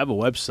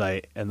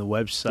website and the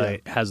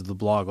website has the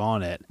blog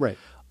on it, right,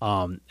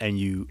 and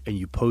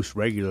you post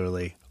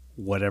regularly,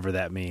 whatever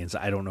that means.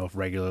 I don't know if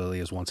regularly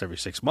is once every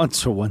 6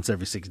 months or once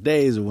every 6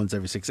 days or once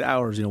every 6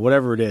 hours.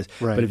 Whatever it is.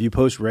 Right. But if you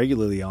post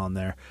regularly on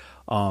there.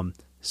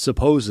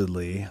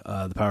 Supposedly,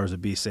 the powers that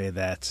be say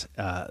that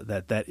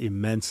that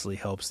immensely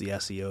helps the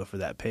SEO for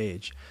that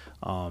page,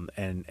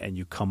 and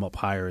you come up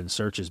higher in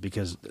searches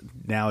because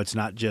now it's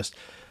not just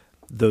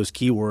those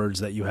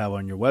keywords that you have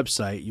on your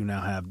website. You now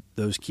have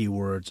those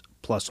keywords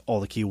plus all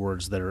the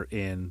keywords that are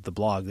in the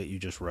blog that you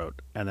just wrote,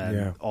 and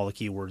then all the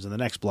keywords in the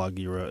next blog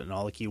you wrote, and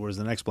all the keywords in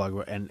the next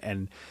blog,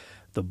 and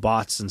the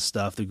bots and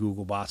stuff, the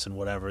Google bots and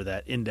whatever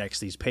that index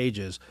these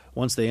pages,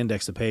 once they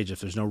index the page, if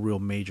there's no real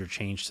major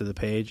change to the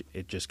page,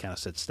 it just kind of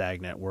sits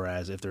stagnant.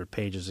 Whereas if there are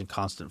pages in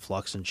constant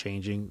flux and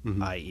changing,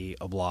 i.e.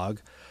 a blog,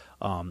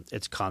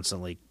 it's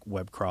constantly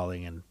web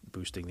crawling and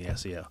boosting the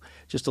SEO.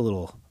 Just a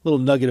little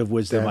nugget of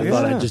wisdom I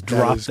thought I'd just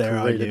drop there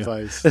on you.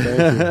 Advice. Thank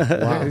you.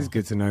 Wow. It is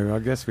good to know. I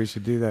guess we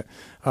should do that.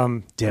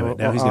 Damn it,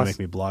 now he's going to make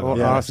me blog on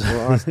that.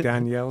 We'll ask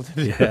Danielle.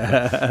 We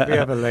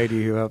have a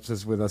lady who helps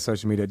us with our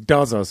social media,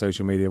 does our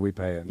social media, we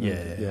pay her. Yeah.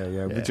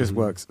 It just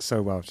works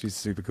so well. She's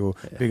super cool.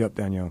 Big up,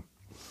 Danielle.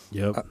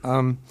 Yep.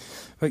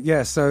 But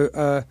yeah, so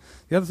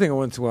the other thing I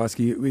wanted to ask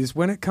you is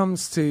when it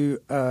comes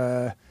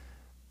to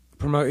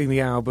promoting the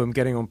album,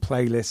 getting on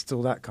playlists,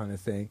 all that kind of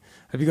thing.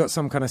 Have you got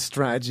some kind of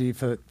strategy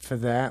for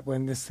that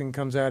when this thing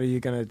comes out? Are you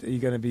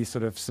gonna be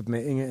sort of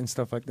submitting it and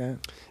stuff like that?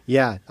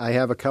 Yeah, I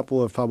have a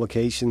couple of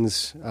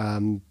publications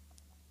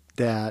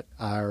that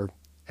are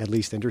at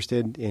least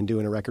interested in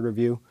doing a record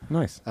review.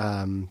 Nice.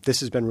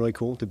 This has been really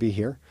cool to be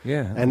here.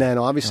 Yeah. And then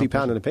obviously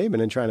pounding the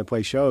pavement and trying to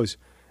play shows.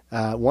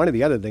 One of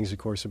the other things, of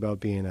course,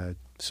 about being a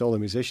solo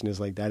musician is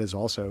like that is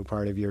also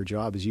part of your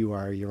job as you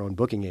are your own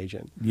booking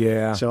agent.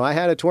 Yeah. So I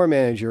had a tour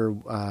manager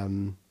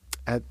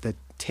at the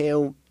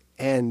tail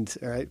end,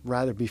 or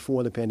rather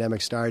before the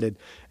pandemic started,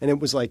 and it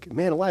was like,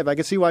 man alive, I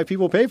can see why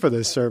people pay for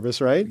this service,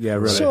 right? Yeah,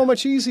 really. So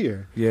much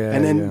easier. Yeah.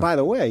 And then, by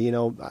the way,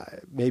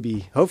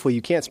 maybe, hopefully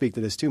you can't speak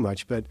to this too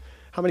much, but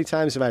how many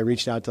times have I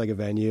reached out to like a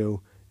venue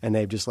and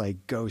they've just like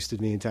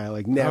ghosted me entirely,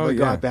 like never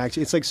got back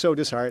to. It's like so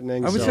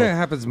disheartening. I would say it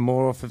happens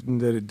more often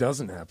than it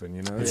doesn't happen.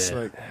 It's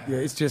like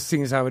it's just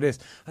seems how it is.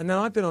 And then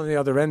I've been on the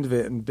other end of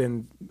it and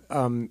been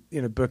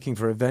booking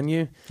for a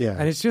venue. Yeah.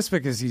 And it's just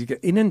because you get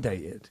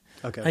inundated.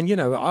 Okay.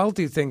 And I'll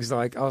do things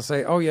like I'll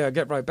say, oh yeah, I'll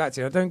get right back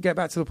to you. I don't get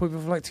back to the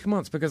people for like 2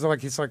 months because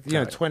it's like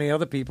 20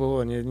 other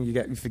people and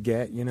you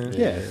forget.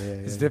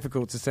 It's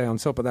difficult to stay on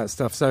top of that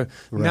stuff. So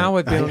now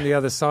I've been on the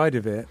other side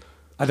of it.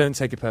 I don't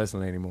take it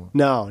personally anymore.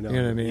 No. You know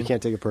what I mean? You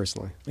can't take it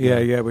personally.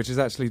 Yeah, which has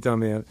actually done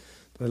me a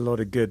lot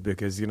of good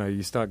because,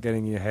 you start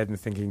getting in your head and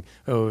thinking,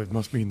 oh, it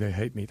must mean they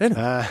hate me. They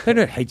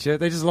don't hate you.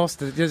 They just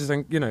lost it. They just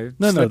think,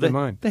 their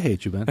mind. They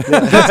hate you, Ben.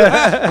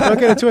 Don't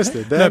get it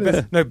twisted.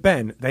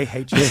 Ben, they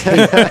hate you.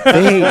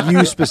 They hate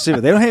you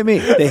specifically. They don't hate me.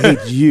 They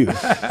hate you.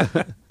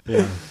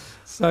 Yeah.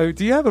 So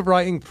do you have a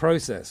writing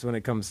process when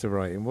it comes to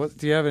writing?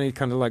 Do you have any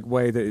kind of like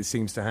way that it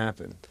seems to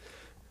happen?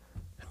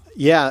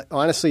 Yeah,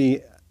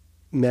 honestly,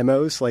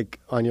 memos like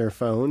on your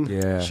phone.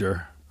 Yeah.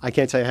 Sure. I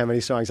can't tell you how many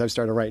songs I've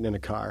started writing in a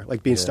car,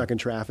 like being stuck in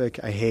traffic.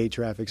 I hate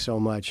traffic so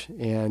much.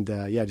 And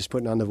just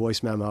putting on the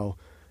voice memo,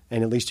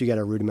 and at least you get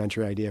a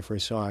rudimentary idea for a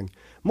song.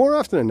 More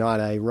often than not,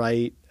 I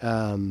write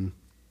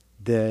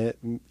the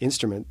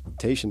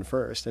instrumentation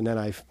first, and then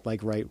I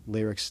write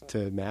lyrics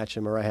to match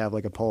them, or I have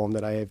like a poem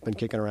that I have been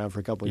kicking around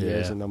for a couple of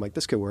years, and I'm like,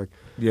 this could work.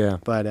 Yeah.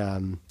 But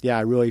I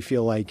really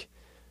feel like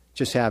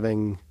just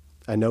having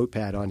a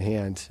notepad on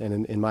hand,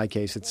 and in my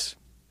case,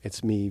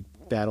 it's me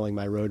battling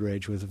my road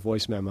rage with a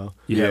voice memo.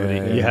 You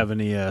have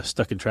any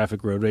stuck in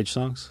traffic road rage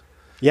songs?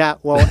 Yeah,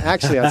 well,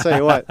 actually, I'll tell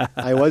you what.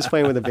 I was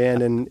playing with a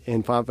band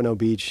in Pompano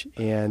Beach,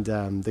 and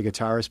the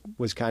guitarist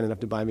was kind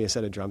enough to buy me a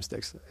set of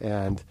drumsticks.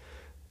 And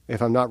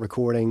if I'm not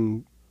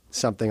recording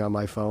something on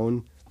my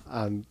phone,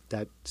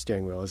 that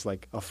steering wheel is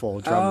like a full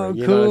drum rig.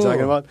 You know what I'm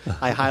talking about?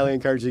 I highly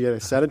encourage you to get a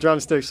set of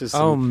drumsticks, just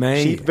some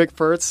cheap Vic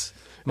Firths,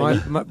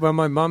 When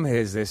my mum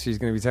hears this, she's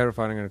going to be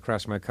terrified I'm going to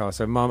crash my car.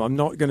 So, Mum, I'm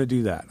not going to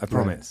do that. I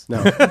promise.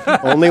 Right. No,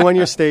 only when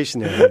you're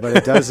stationary, but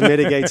it does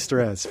mitigate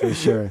stress for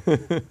sure.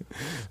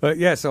 But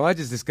yeah, so I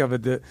just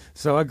discovered that.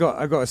 So I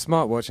got a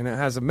smartwatch and it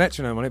has a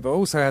metronome on it, but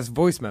also has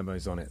voice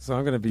memos on it. So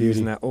I'm going to be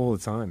using that all the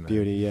time. Man.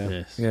 Beauty, yeah.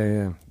 Yes.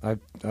 Yeah.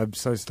 I'm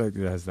so stoked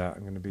it has that.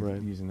 I'm going to be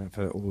using that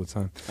for all the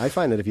time. I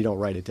find that if you don't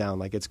write it down,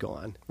 like it's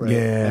gone. Right?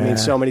 Yeah. I mean,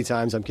 so many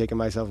times I'm kicking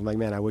myself. I'm like,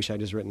 man, I wish I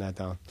just written that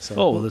down. So.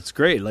 Oh, well, that's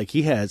great. Like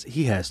he has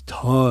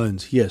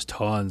tons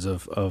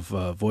of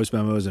voice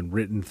memos and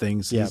written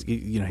things. Yeah.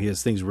 He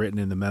has things written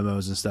in the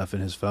memos and stuff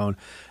in his phone.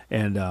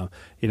 And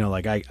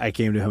like I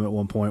came to him at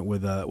one point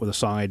with a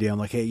song idea. I'm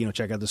like, hey,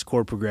 check out this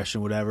chord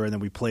progression, whatever. And then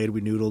we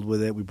noodled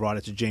with it. We brought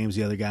it to James,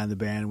 the other guy in the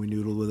band. And we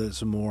noodled with it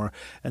some more.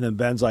 And then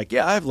Ben's like,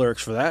 yeah, I have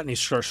lyrics for that. And he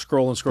starts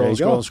scrolling,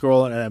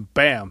 and then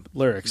bam,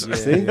 lyrics.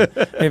 Yeah.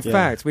 In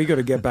fact, we got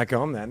to get back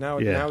on that now.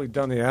 Now we've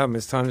done the album.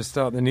 It's time to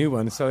start the new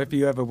one. So if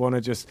you ever want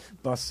to just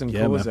bust some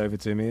chords over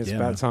to me, it's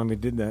about time we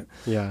did that.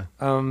 Yeah.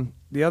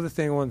 The other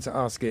thing I wanted to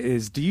ask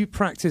is, do you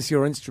practice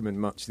your instrument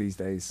much these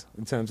days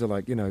in terms of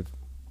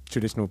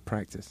traditional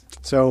practice?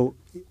 So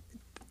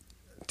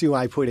do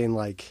I put in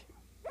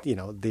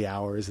the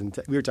hours? And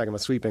we were talking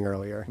about sweeping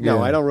earlier. Yeah.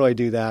 No, I don't really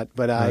do that,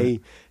 but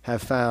I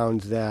have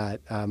found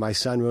that my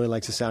son really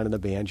likes the sound of the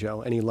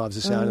banjo, and he loves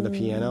the sound of the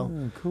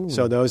piano. Cool.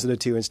 So those are the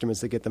two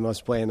instruments that get the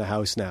most play in the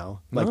house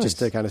now, just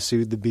to kind of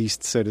soothe the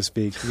beast, so to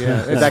speak.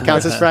 Yeah, if that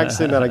counts as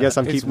practicing, then I guess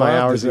I'm keeping my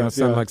hours up. Your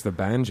son likes the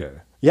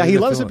banjo. Yeah, he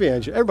loves the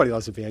banjo. Everybody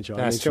loves the banjo.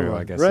 That's true,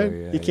 I guess right? so,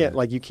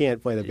 yeah, you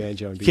can't play the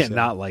banjo and be You can't sad.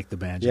 not like the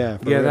banjo. Yeah,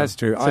 Yeah, that's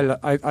true.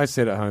 I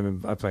sit at home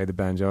and I play the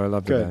banjo. I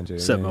love the banjo.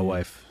 Except my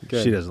wife.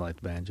 Good. She doesn't like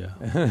the banjo.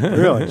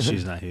 Really?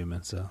 She's not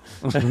human, so.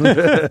 There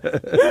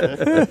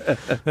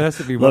has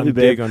to be Love one you,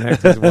 dig babe. on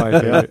Hector's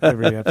wife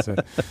every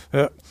episode.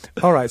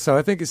 All right, so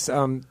I think it's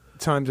time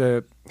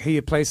to hear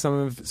you play some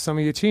of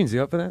your tunes.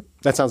 You up for that?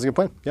 That sounds like a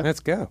plan. Yeah. Let's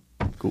go.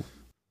 Cool.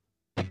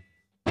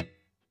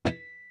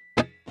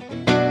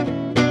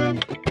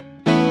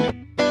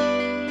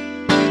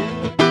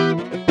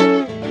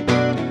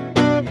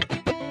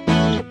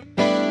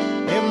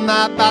 Am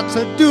I about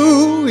to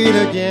do it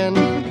again?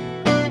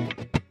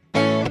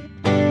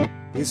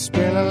 It's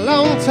been a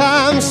long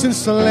time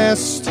since the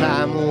last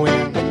time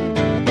when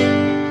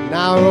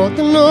I wrote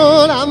the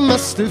note I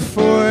must have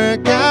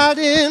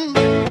forgotten.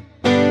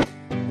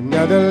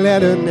 Another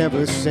letter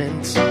never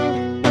sent.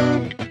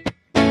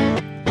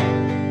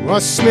 I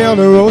smell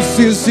the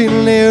roses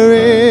in their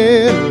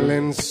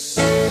redolence.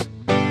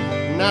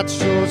 I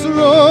chose the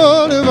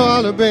road of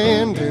all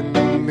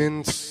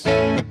abandonments.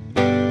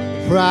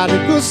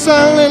 Prodigal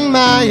son and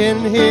my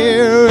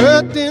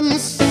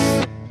inheritance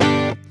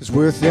is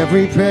worth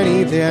every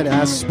penny that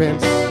I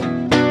spent.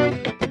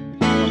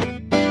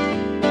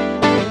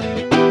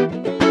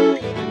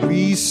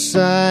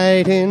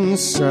 Reciting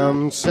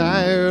some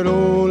tired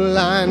old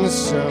lines,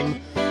 some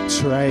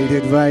trite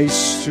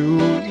advice to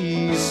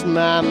ease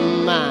my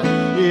mind.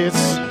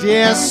 It's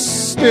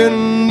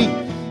destiny,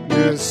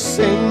 the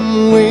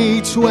same way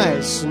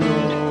twice.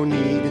 No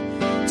need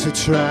to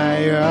try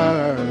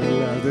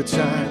another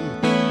time.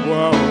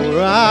 Whoa,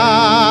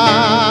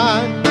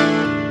 right.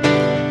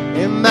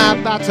 Am I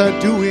about to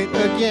do it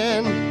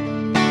again?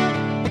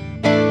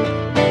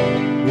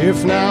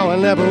 If now or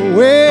never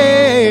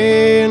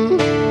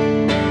when.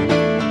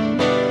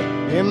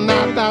 Am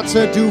I about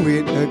to do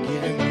it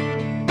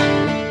again?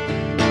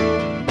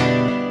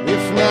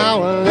 If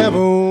now or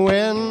never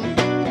when.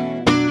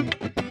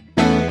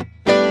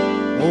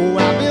 Oh,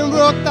 I've been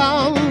broke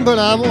down, but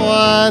I'm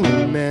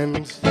one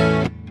man.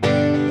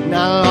 And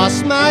I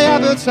lost my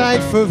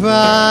appetite for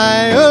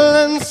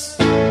violence,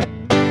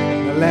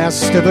 the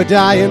last of a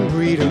dying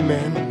breed of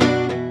men.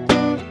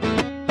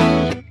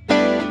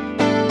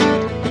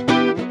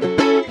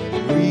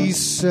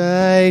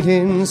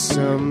 Reciting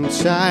some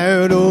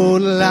tired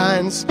old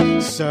lines,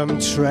 some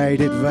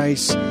trite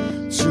advice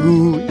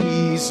to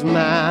ease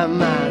my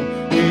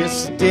mind.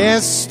 It's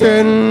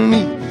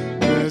destiny,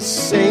 the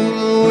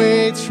same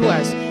way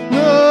twice.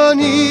 No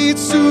need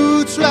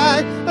to try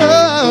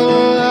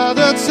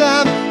another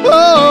time.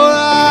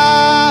 Alright,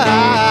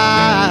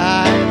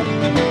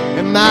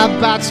 am I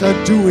about to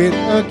do it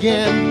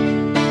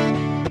again?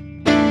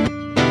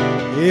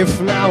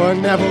 If now or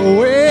never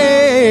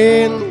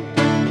when.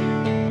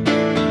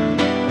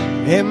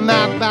 Am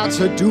I about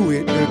to do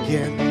it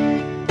again?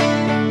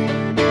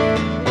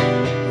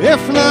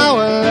 If now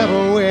or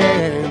never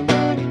when.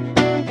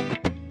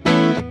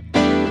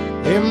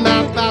 Am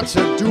I about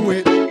to do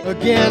it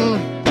again?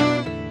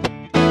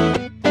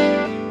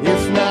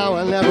 If now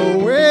or never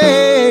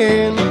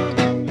when.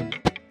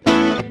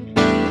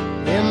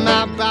 Am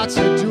I about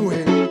to do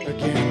it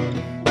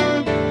again?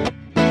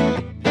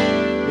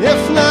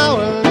 If now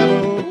or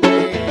never when.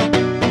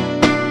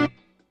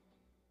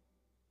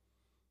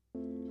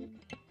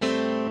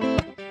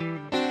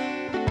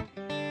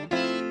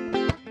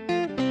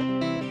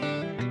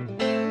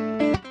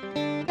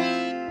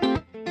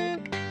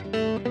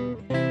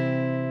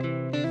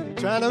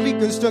 Trying to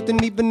reconstruct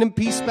and even them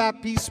piece by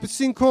piece with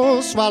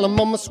sinkholes. Swallow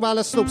mama,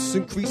 swallow slopes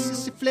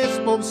increases. Your flesh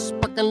bulbs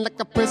sparking like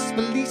a press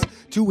release.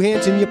 2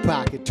 hands in your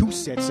pocket, 2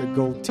 sets of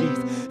gold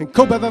teeth. And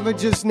Cope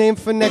beverages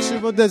named for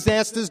natural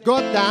disasters. Go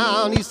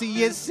down,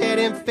 easy as said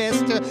and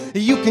faster.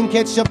 You can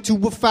catch up to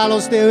what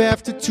follows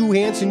thereafter. 2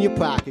 hands in your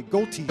pocket,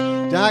 gold teeth.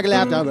 Dog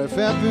laughter, if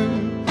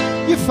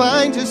ever you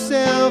find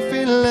yourself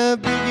in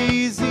love, big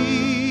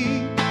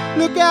easy.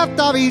 Look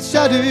after each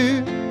other.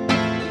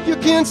 You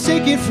can't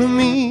take it from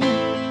me.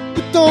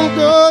 But don't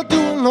go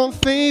doing no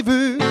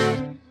favors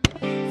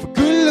for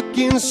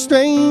good-looking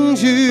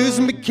strangers,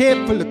 and be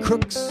careful of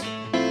crooks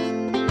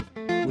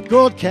with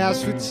gold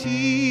calves for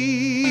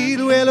tea.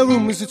 Well, the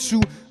rumors are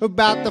true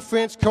about the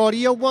French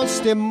Quarter. One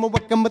step more,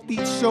 welcome with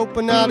each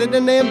open out of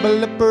an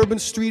envelope, Bourbon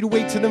Street,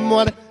 away to the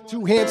mortar.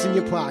 2 hands in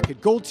your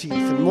pocket, gold teeth,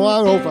 and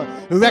moreover,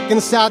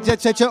 reconcile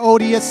debts that you owe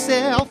to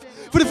yourself.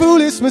 For the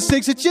foolish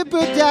mistakes that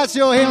jeopardize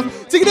your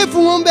health. Take a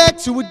different one back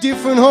to a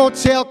different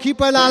hotel. Keep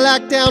it all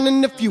locked down,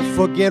 and if you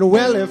forget,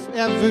 well, if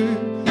ever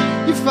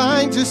you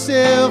find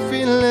yourself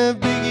in love,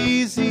 big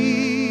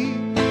easy.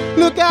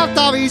 Look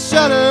after each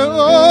other,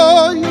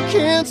 oh, you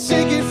can't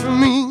take it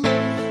from me.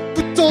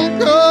 But don't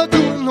go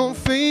doing no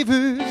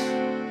favors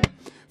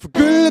for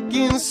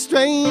good-looking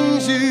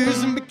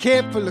strangers, and be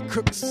careful of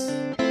crooks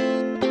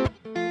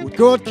with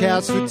gold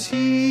calves for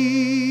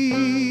tea.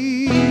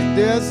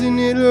 Doesn't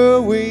it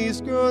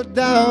always go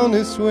down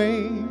this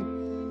way?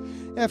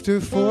 After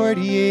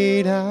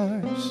 48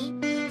 hours,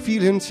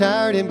 feeling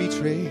tired and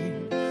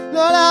betrayed.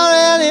 Not out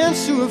and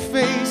into her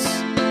face,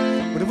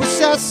 but it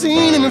was I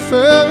seen in the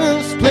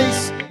first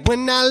place.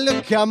 When I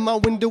look out my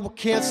window, I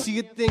can't see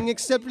a thing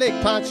except Lake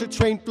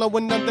Pontchartrain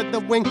flowing under the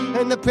wing,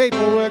 and the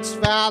paperwork's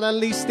filed. At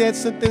least that's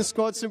something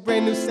scored, some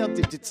brand new cell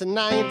digits, and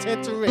I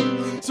intend to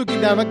ring. So give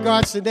down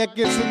regards to that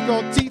gift with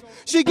gold teeth.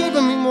 She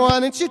giving me more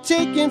than she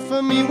taking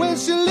from me. When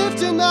she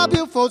lived in our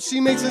billfold, she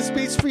makes a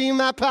space free in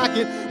my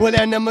pocket. Well,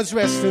 that number's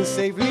resting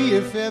safely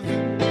if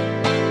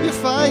ever you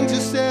find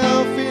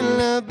yourself in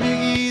love,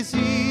 big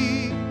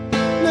easy.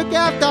 Look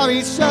after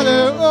each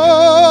other,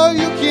 oh,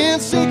 you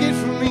can't take it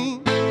from me.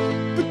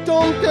 But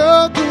don't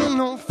go doing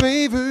no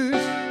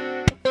favors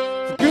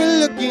for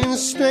good-looking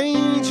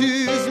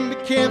strangers, and be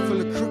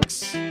careful of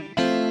crooks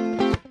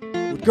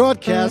with gold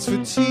calves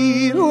for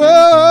tea. Whoa.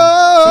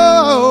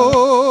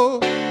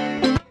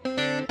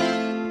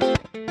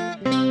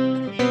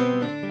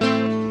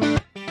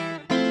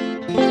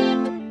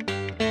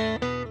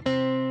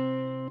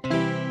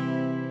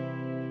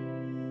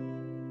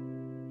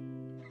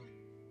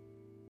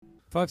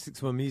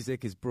 561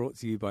 Music is brought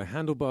to you by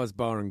Handlebars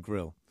Bar and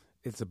Grill.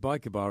 It's a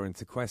biker bar in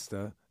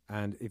Tequesta,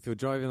 and if you're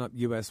driving up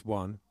US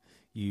 1,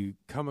 you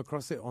come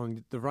across it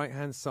on the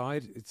right-hand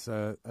side. It's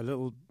a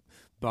little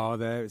bar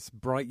there. It's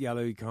bright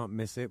yellow. You can't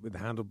miss it, with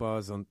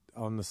handlebars on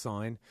the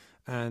sign.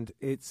 And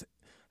it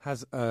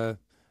has a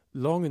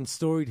long and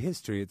storied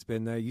history. It's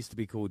been there. It used to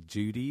be called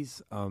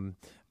Judy's, and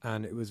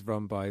it was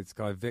run by this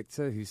guy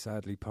Victor, who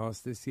sadly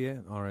passed this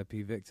year,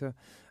 R.I.P. Victor.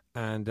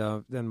 And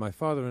then my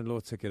father-in-law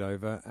took it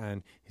over,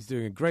 and he's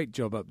doing a great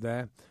job up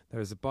there. There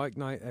is a bike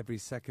night every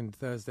second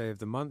Thursday of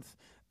the month,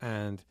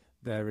 and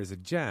there is a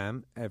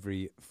jam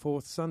every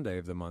fourth Sunday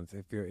of the month.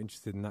 If you're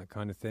interested in that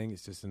kind of thing,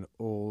 it's just an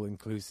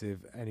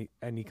all-inclusive,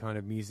 any kind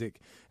of music,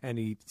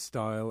 any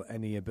style,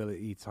 any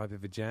ability type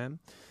of a jam.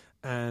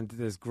 And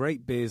there's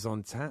great beers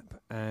on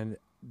tap, and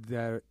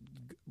they're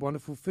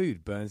wonderful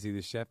food. Bernsey,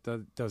 the chef,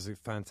 does a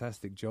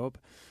fantastic job.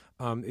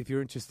 If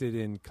you're interested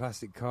in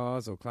classic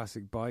cars or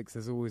classic bikes,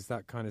 there's always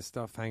that kind of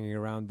stuff hanging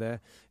around there.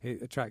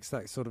 It attracts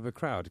that sort of a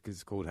crowd because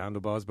it's called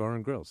Handlebars Bar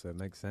and Grill, so it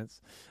makes sense.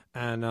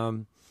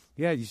 And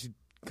yeah, you should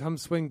come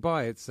swing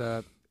by. It's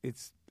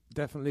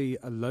definitely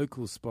a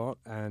local spot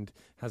and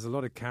has a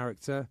lot of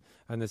character.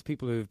 And there's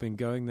people who have been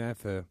going there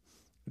for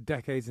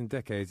decades and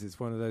decades. It's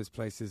one of those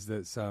places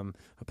that's a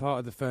part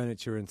of the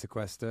furniture in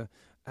Tequesta,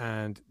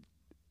 and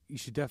you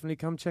should definitely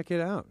come check it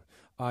out.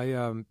 I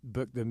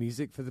booked the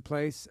music for the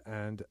place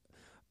and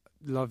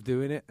love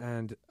doing it,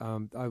 and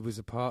I was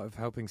a part of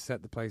helping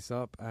set the place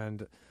up,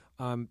 and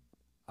I'm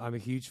a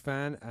huge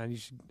fan.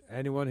 And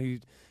anyone who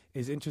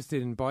is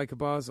interested in biker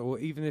bars, or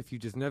even if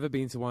you've just never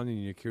been to one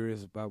and you're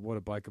curious about what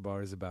a biker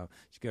bar is about,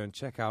 you should go and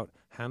check out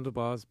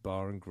Handlebars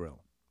Bar and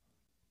Grill.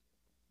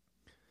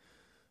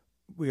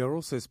 We are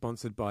also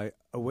sponsored by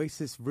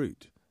Oasis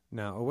Root.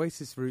 Now,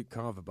 Oasis Root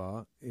Carver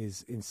Bar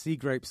is in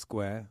Seagrape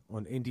Square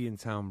on Indian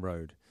Town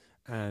Road,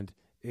 and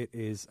it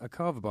is a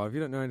carver bar. If you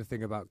don't know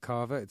anything about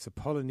carver, it's a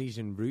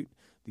Polynesian root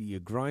that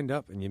you grind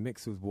up and you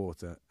mix with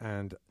water.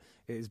 And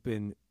it has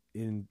been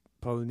in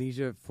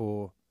Polynesia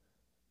for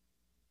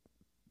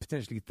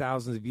potentially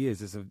thousands of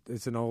years.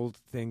 It's an old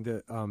thing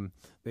that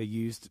they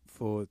used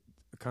for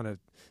kind of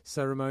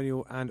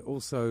ceremonial and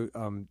also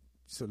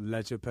sort of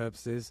leisure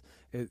purposes.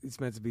 It's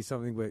meant to be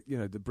something where,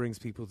 that brings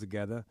people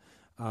together.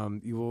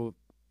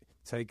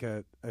 take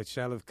a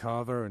shell of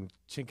kava and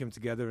chink them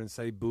together and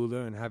say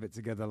bula and have it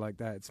together like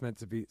that. It's meant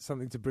to be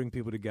something to bring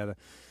people together.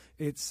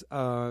 It's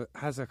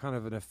has a kind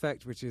of an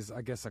effect, which is,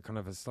 I guess, a kind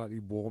of a slightly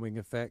warming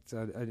effect.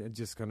 It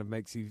just kind of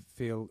makes you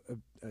feel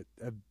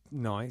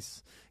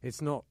nice.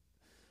 It's not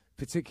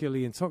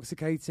particularly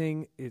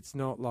intoxicating. It's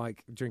not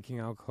like drinking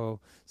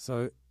alcohol.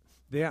 So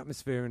the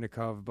atmosphere in a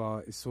kava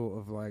bar is sort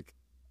of like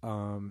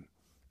a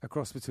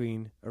cross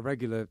between a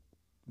regular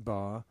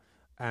bar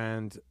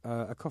and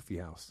a coffee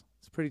house.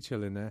 It's pretty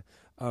chill in there.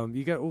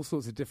 You get all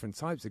sorts of different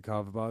types of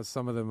kava bars.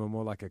 Some of them are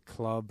more like a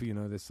club, you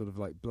know, there's sort of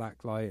like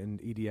blacklight and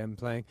EDM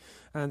playing.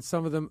 And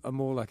some of them are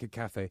more like a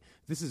cafe.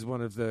 This is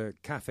one of the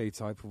cafe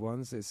type of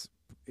ones. It's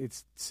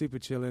super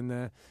chill in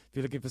there. If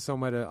you're looking for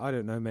somewhere to, I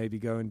don't know, maybe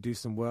go and do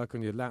some work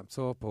on your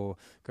laptop or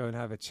go and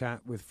have a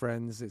chat with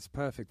friends, it's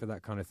perfect for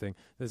that kind of thing.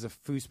 There's a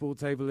foosball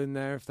table in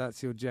there if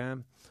that's your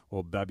jam,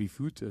 or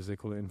baby-foot as they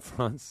call it in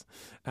France.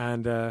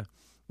 And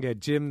yeah,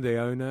 Jim, the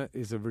owner,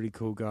 is a really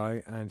cool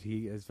guy, and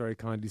he has very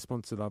kindly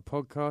sponsored our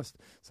podcast.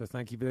 So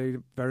thank you very,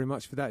 very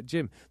much for that,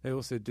 Jim. They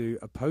also do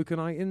a poker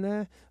night in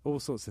there, all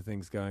sorts of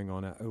things going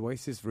on at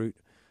Oasis Route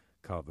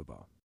Kava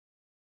Bar.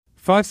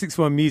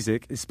 561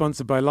 Music is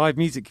sponsored by Live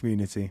Music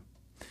Community.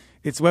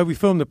 It's where we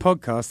film the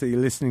podcast that you're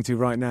listening to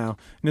right now,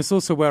 and it's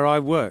also where I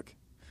work.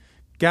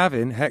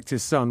 Gavin,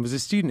 Hector's son, was a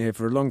student here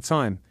for a long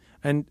time,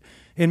 and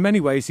in many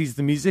ways he's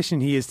the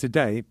musician he is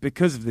today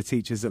because of the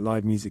teachers at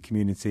Live Music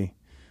Community.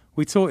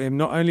 We taught him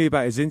not only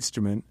about his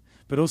instrument,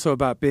 but also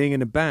about being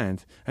in a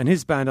band, and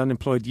his band,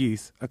 Unemployed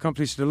Youth,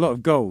 accomplished a lot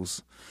of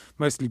goals,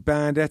 mostly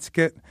band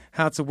etiquette,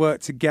 how to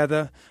work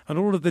together, and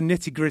all of the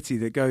nitty-gritty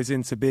that goes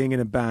into being in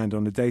a band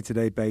on a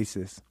day-to-day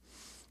basis.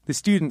 The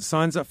student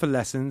signs up for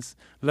lessons,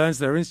 learns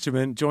their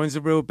instrument, joins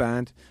a real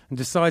band, and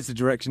decides the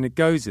direction it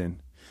goes in.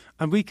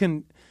 And we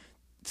can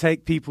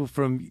take people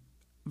from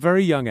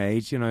very young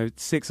age,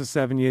 6 or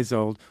 7 years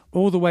old,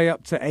 all the way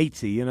up to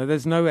 80.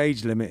 There's no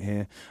age limit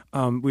here.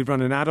 We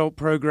run an adult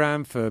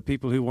program for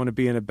people who want to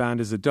be in a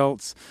band as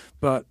adults,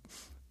 but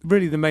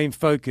really the main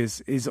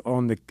focus is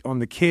on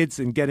the kids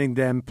and getting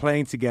them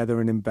playing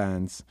together and in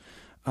bands.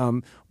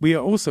 We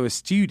are also a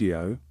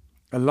studio,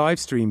 a live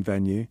stream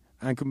venue,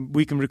 and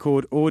we can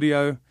record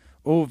audio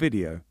or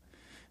video.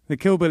 The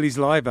Killbillies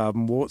live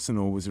album, Warts and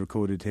All, was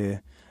recorded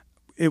here.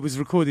 It was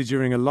recorded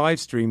during a live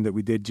stream that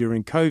we did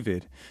during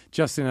COVID.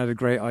 Justin had a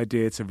great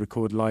idea to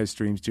record live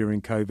streams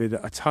during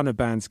COVID. A ton of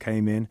bands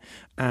came in,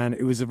 and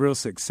it was a real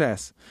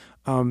success.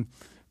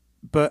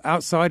 But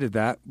outside of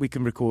that, we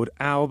can record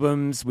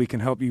albums, we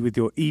can help you with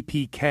your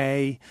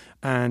EPK,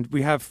 and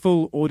we have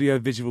full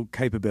audio-visual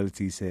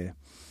capabilities here.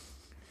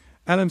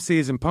 LMC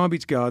is in Palm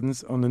Beach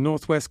Gardens on the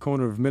northwest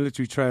corner of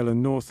Military Trail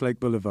and North Lake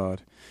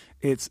Boulevard.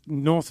 It's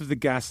north of the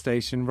gas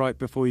station, right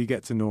before you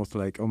get to North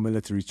Lake on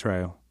Military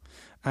Trail.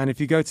 And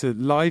if you go to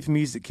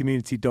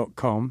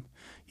livemusiccommunity.com,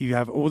 you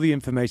have all the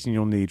information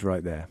you'll need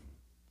right there.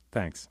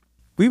 Thanks.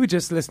 We were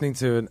just listening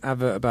to an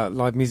advert about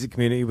Live Music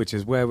Community, which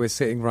is where we're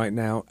sitting right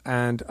now.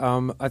 And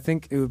I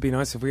think it would be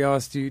nice if we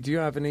asked you, do you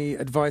have any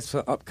advice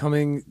for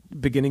upcoming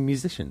beginning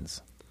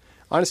musicians?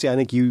 Honestly, I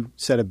think you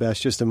said it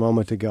best just a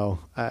moment ago.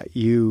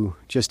 You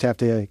just have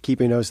to keep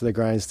your nose to the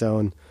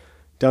grindstone.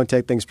 Don't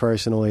take things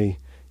personally.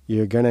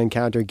 You're going to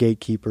encounter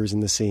gatekeepers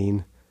in the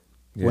scene,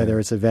 whether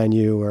it's a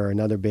venue or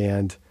another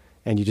band.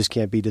 And you just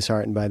can't be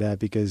disheartened by that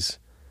because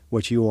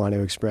what you want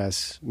to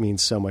express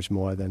means so much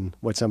more than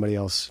what somebody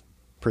else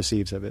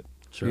perceives of it.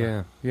 Sure.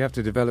 Yeah, you have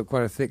to develop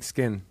quite a thick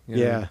skin.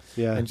 Yeah.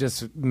 And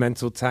just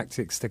mental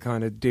tactics to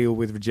kind of deal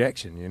with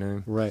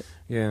rejection, Right.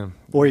 Yeah.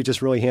 Or you're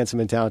just really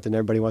handsome and talented and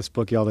everybody wants to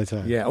book you all the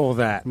time. Yeah, all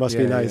that. Must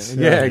be nice.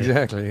 Yeah,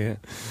 exactly, yeah.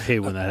 I hate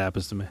when that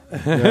happens to me.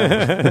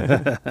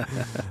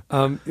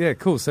 Yeah,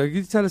 cool. So can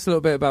you tell us a little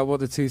bit about what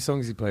the two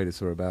songs you played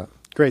us were about?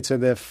 Great. So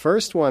the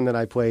first one that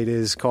I played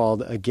is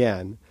called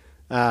Again.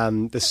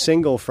 The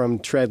single from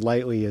Tread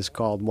Lightly is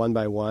called One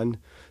by One.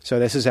 So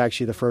this is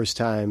actually the first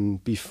time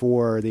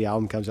before the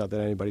album comes out that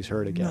anybody's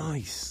heard Again.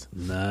 Nice.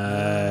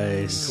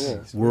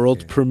 Cool.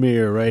 World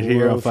premiere right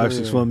here on World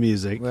 561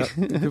 Music. Well,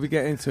 could we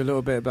get into a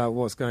little bit about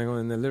what's going on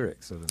in the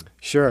lyrics of them?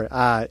 Sure.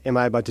 Am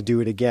I about to do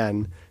it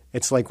again?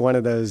 It's like one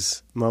of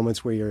those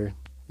moments where you're,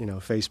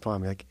 face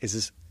palm. You're like, is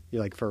this,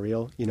 you're like, for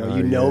real? You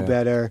know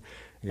better.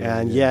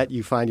 Yet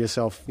you find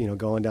yourself,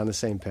 going down the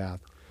same path.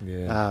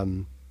 Yeah.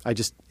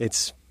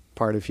 It's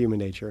part of human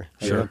nature.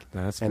 Sure.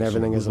 And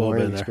everything is a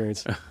learning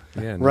experience.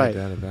 Yeah, no right.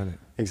 doubt about it.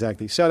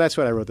 Exactly. So that's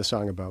what I wrote the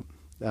song about.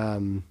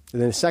 And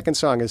then the second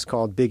song is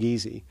called Big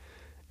Easy.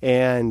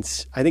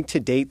 And I think to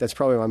date, that's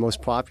probably my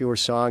most popular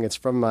song. It's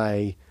from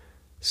my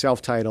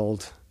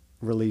self-titled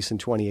release in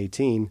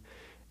 2018.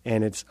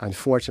 And it's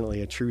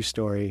unfortunately a true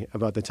story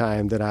about the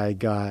time that I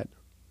got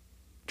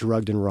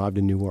drugged and robbed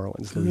in New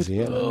Orleans,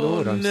 Louisiana.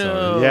 Lord, I'm no.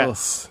 sorry.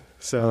 Yes.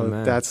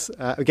 So that's,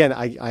 again,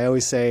 I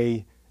always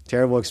say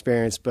terrible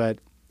experience, but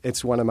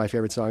it's one of my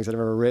favorite songs I've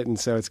ever written.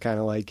 So it's kind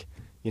of like,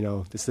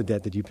 it's the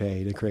debt that you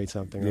pay to create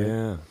something. Right?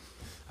 Yeah.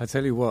 I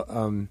tell you what,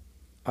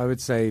 I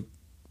would say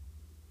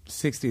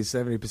 60 or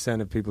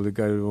 70% of people who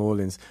go to New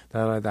Orleans,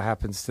 that either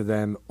happens to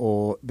them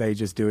or they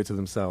just do it to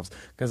themselves.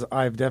 Because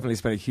I've definitely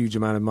spent a huge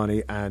amount of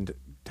money and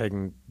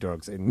taken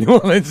drugs in New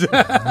Orleans.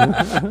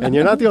 And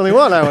you're not the only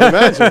one, I would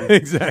imagine.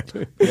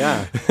 Exactly.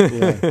 Yeah.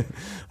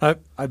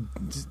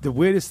 The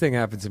weirdest thing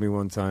happened to me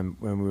one time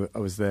when I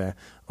was there.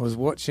 I was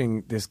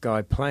watching this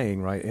guy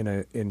playing, right,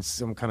 in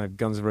some kind of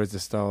Guns N'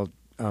 Roses style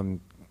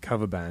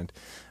cover band.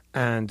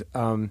 And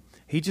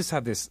he just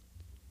had this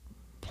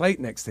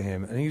plate next to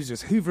him, and he was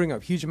just hoovering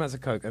up huge amounts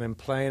of coke and then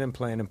playing and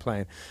playing and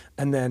playing.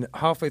 And then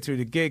halfway through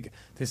the gig,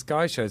 this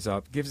guy shows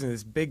up, gives him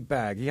this big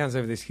bag. He hands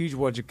over this huge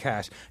wad of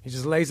cash. He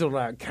just lays it all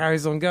out,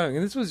 carries on going.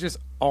 And this was just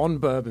on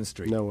Bourbon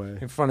Street. No way.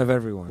 In front of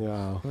everyone.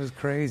 Wow. It was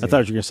crazy. I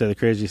thought you were going to say the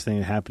craziest thing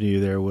that happened to you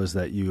there was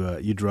that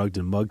you drugged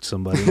and mugged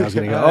somebody. And I was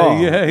going to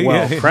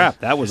go, crap,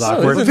 that was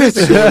awkward.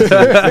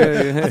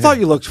 I thought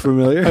you looked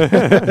familiar.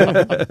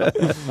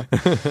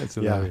 That's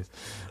hilarious.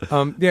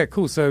 Yeah,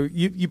 cool. So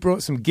you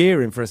brought some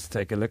gear in for us to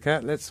take a look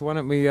at. Why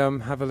don't we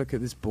have a look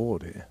at this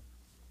board here?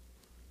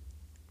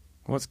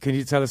 Can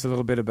you tell us a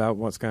little bit about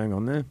what's going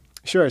on there?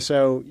 Sure.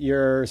 So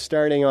you're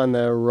starting on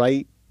the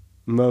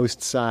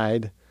rightmost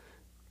side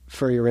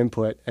for your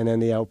input, and then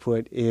the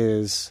output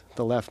is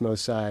the leftmost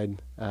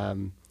side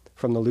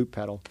from the loop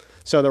pedal.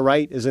 So the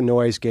right is a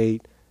noise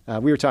gate.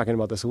 We were talking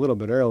about this a little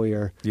bit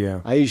earlier.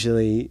 Yeah. I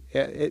usually,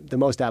 the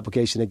most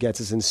application it gets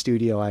is in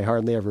studio. I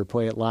hardly ever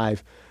play it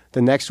live.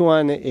 The next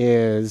one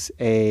is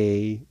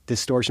a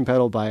distortion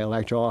pedal by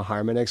Electro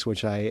Harmonix,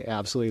 which I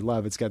absolutely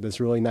love. It's got this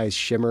really nice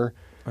shimmer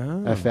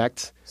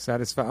effect.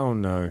 Oh,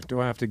 no.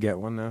 Do I have to get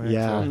one now?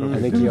 Yeah,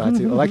 I think you ought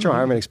to. Electro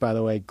Harmonix, by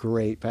the way,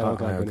 great pedal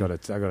company.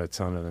 I got a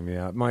ton of them,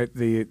 yeah.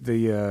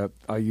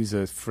 I use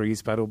a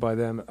freeze pedal by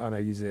them, and I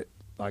use it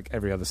like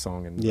every other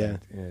song. And yeah.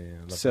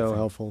 So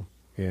helpful.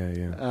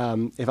 Yeah.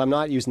 If I'm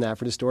not using that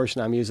for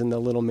distortion, I'm using the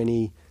little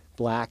mini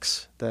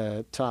blacks,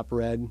 the top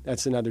red.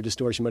 That's another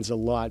distortion, but it's a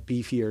lot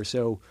beefier.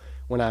 So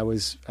when I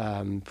was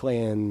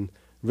playing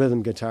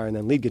rhythm guitar and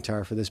then lead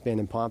guitar for this band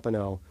in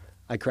Pompano,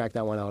 I crack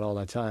that one out all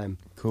the time.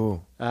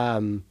 Cool.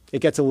 It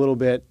gets a little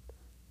bit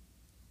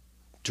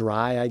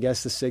dry, I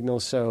guess, the signal.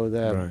 So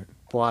the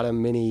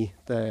bottom mini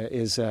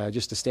is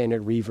just a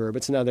standard reverb.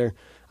 It's another.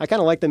 I kind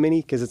of like the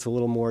mini because it's a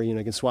little more.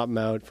 You can swap them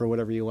out for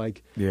whatever you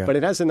like. Yeah. But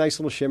it has a nice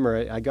little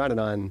shimmer. I got it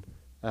on.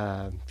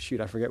 I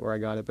forget where I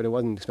got it, but it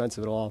wasn't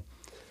expensive at all.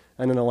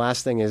 And then the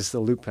last thing is the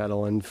loop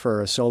pedal, and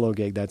for a solo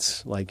gig,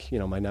 that's like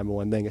my number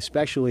one thing.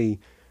 Especially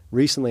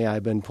recently,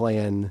 I've been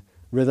playing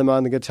rhythm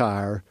on the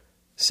guitar,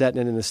 setting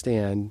it in the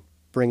stand,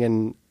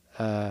 bringing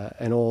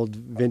an old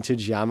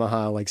vintage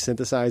Yamaha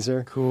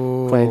synthesizer,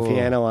 cool, playing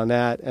piano on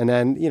that, and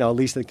then at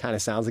least it kind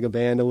of sounds like a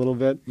band a little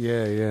bit.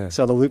 Yeah.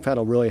 So the loop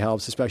pedal really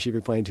helps, especially if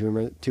you're playing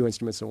two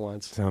instruments at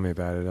once. Tell me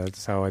about it.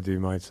 That's how I do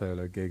my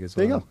solo gig as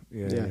well.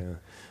 There you go. Yeah.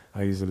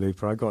 I use a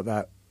looper. I got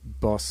that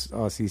Boss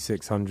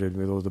RC600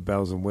 with all the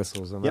bells and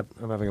whistles. I'm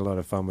having a lot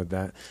of fun with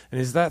that.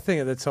 And is that thing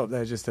at the top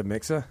there just a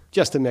mixer?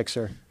 Just a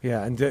mixer.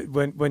 Yeah, and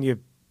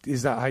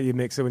is that how you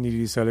mix it when you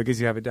do solo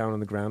gigs? You have it down on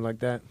the ground like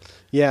that?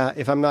 Yeah,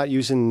 if I'm not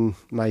using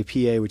my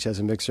PA, which has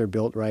a mixer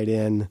built right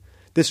in.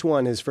 This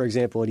one is, for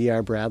example, at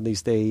E.R.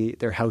 Bradley's,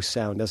 their house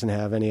sound doesn't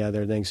have any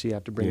other thing, so you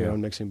have to bring your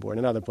own mixing board.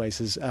 In other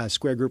places,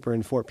 Square Grouper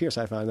in Fort Pierce,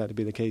 I found that to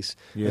be the case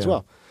as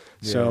well.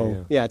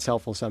 So, it's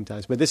helpful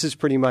sometimes. But this is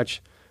pretty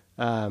much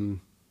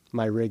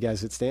my rig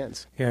as it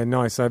stands. Yeah,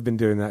 nice. I've been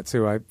doing that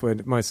too.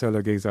 When my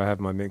solo gigs, I have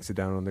my mixer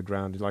down on the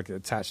ground,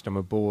 attached on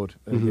a board.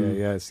 And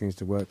it seems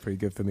to work pretty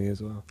good for me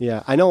as well.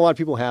 Yeah, I know a lot of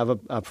people have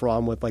a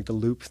problem with the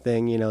loop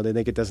thing. They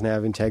think it doesn't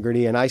have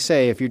integrity. And I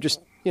say if you're just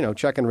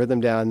chucking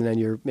rhythm down and then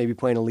you're maybe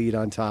playing a lead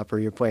on top or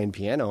you're playing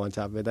piano on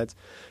top of it,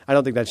 I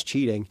don't think that's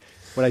cheating.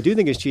 What I do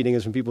think is cheating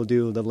is when people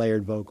do the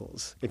layered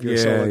vocals. If you're a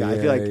solo guy, I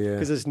feel like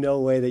because there's no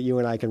way that you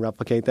and I can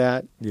replicate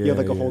that. You have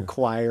a whole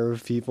choir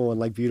of people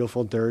and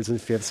beautiful thirds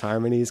and fifths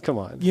harmonies. Come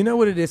on. You know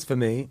what it is for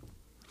me?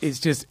 It's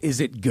just,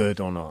 is it good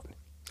or not?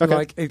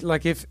 Okay.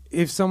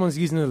 If someone's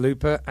using a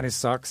looper and it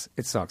sucks,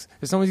 it sucks.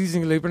 If someone's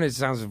using a looper and it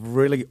sounds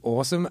really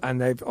awesome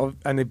and they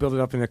build it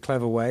up in a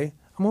clever way,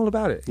 I'm all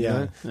about it.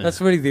 Yeah. That's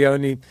really the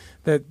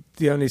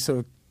only sort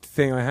of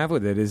thing I have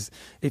with it is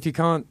if you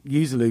can't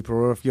use a looper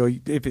or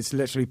if it's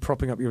literally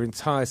propping up your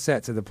entire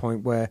set to the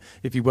point where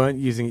if you weren't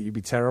using it you'd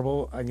be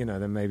terrible,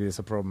 then maybe it's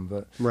a problem.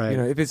 But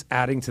if it's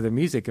adding to the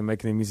music and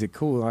making the music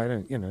cool,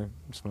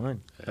 it's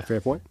fine. A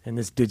fair point. In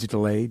this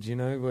digital age,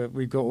 where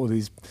we've got all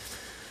these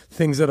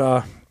things at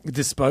our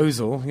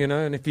disposal,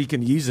 and if you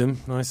can use them,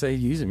 I say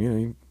use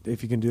them.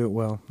 If you can do it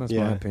well, that's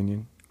my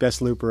opinion. Best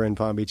looper in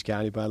Palm Beach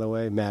County, by the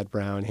way. Matt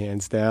Brown,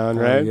 hands down,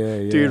 right?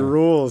 Yeah. Dude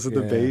rules at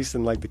the bass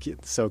and the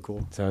kid. So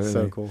cool. Totally.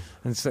 So cool.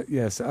 And so,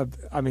 yes, do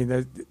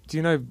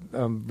you know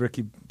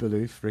Ricky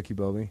Balouf, Ricky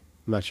Bobby?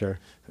 I'm not sure.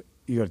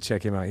 You got to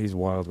check him out. He's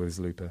wild with his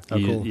looper. Oh,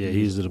 cool. Yeah,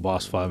 he's the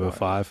Boss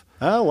 505.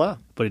 Oh, wow.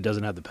 But he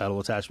doesn't have the pedal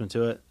attachment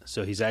to it.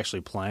 So he's actually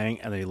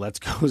playing, and then he lets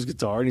go his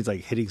guitar, and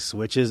he's hitting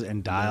switches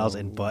and dials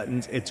and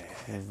buttons. It's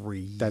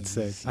crazy. That's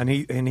sick. And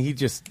he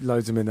just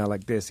loads them in there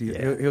like this.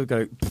 He'll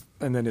go,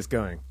 and then it's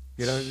going.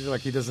 You know,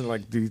 like he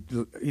doesn't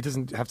he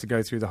doesn't have to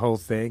go through the whole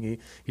thing.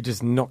 He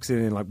just knocks it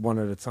in like one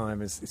at a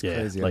time. It's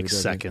crazy. Like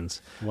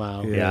seconds.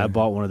 Wow. Yeah, I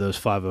bought one of those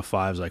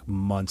 505s like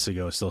months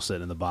ago. It's still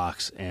sitting in the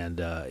box, and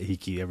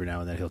every now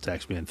and then he'll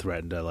text me and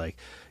threaten to like,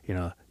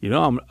 I'm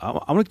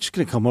just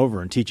gonna come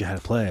over and teach you how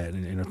to play it,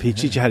 and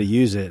teach you how to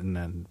use it, and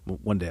then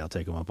one day I'll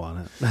take him up on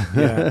it.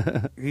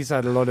 Yeah, he's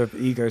had a lot of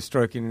ego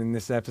stroking in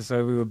this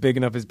episode. We were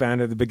bigging up his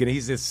band at the beginning.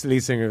 He's the lead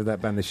singer of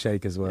that band, The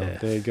Shake, as well. Yeah.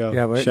 There you go.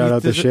 Yeah, well, shout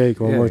out The Shake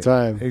one more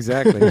time.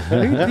 Exactly.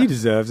 he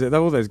deserves it.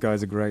 All those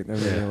guys are great. They're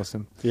really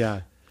awesome.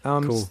 Yeah.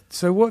 Cool.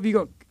 So what have you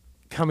got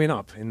coming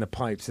up in the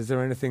pipes? Is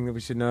there anything that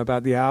we should know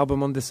about the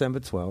album on December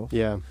 12th?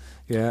 Yeah.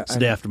 It's the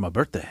day after my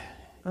birthday.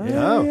 Cool.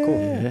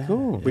 Yeah.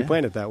 Cool. We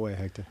planned it that way,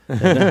 Hector.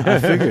 I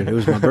figured it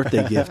was my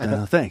birthday gift.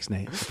 Thanks,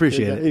 Nate.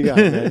 Appreciate it. You got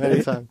it, man.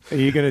 Anytime. Are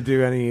you going to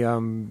do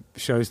any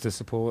shows to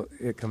support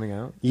it coming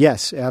out?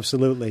 Yes,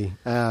 absolutely.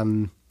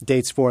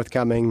 Dates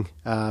forthcoming,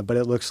 but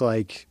it looks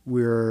like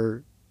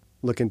we're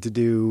looking to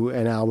do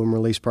an album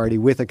release party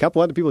with a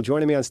couple other people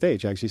joining me on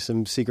stage, actually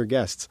some secret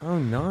guests. Oh,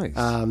 nice.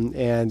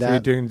 And so you're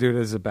doing it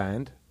as a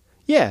band?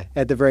 Yeah,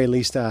 at the very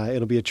least,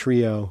 it'll be a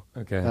trio.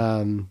 Okay.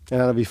 And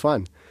that'll be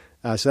fun.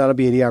 So that'll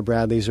be at E.R.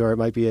 Bradley's, or it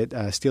might be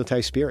at Steel Tie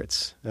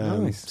Spirits.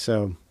 Nice.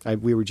 So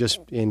we were just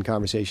in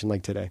conversation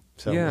like today.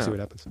 So we'll see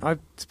what happens.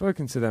 I've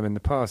spoken to them in the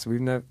past.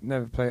 We've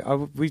never played.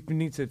 We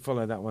need to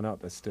follow that one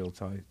up. As Steel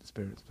Tie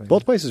Spirits.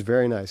 Both places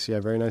very nice. Yeah,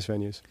 very nice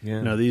venues.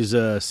 Yeah. Now these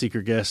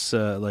secret guests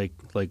like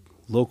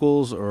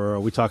locals, or are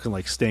we talking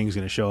like Sting's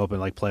going to show up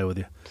and like play with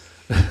you?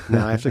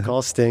 Now I have to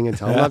call Sting and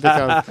tell him not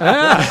to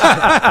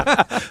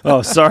come.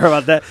 Oh, sorry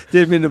about that.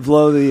 Didn't mean to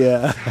blow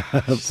the.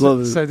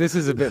 So this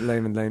is a bit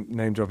lame and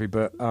name droppy,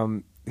 but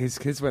his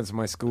kids went to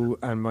my school,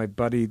 and my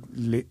buddy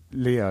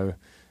Leo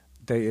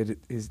dated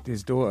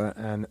his daughter,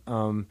 and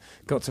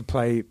got to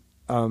play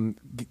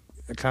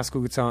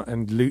classical guitar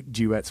and lute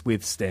duets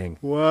with Sting.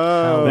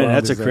 Whoa, man,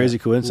 that's a crazy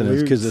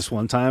coincidence, because this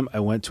one time I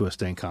went to a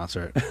Sting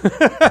concert.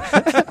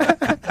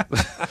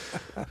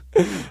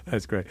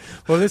 That's great.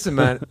 Well, listen,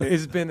 man,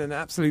 it's been an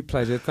absolute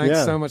pleasure.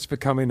 Thanks so much for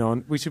coming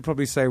on. We should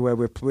probably say where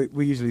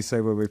we usually say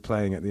where we're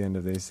playing at the end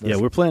of this.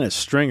 We're playing at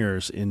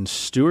Stringers in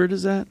Stewart.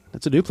 Is that?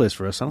 That's a new place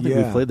for us. I don't think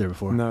we've played there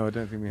before. No, I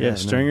don't think we have. Yeah,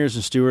 Stringers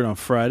in Stewart on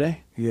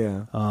Friday.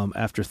 Yeah.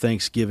 After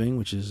Thanksgiving,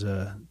 which is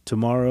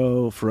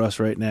tomorrow for us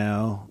right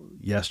now.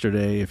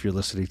 Yesterday, if you're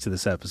listening to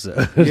this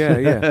episode.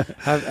 Yeah.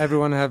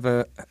 Everyone have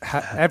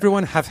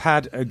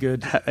had a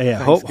good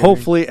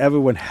hopefully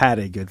everyone had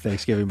a good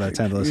Thanksgiving by the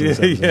time they listen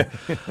to this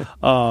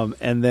episode.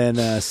 And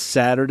then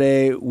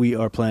Saturday, we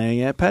are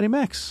playing at Patty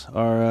Mac's,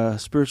 our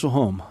spiritual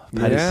home.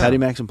 Patty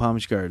Mac's in Palm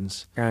Beach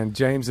Gardens. And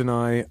James and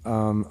I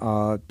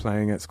are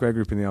playing at Square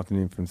Group in the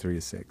afternoon from 3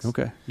 to 6.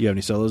 Okay. You have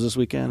any solos this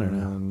weekend? Or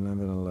no? I'm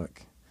having a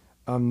look.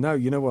 No,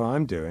 you know what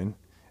I'm doing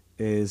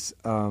is...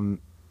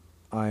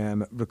 I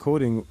am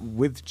recording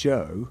with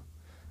Joe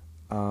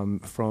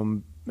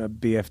from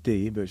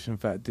BFD, Butch and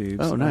Fat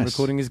Dudes. Oh, nice. I'm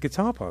recording his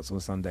guitar parts on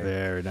Sunday.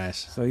 Very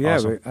nice. So yeah,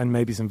 awesome. and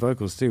maybe some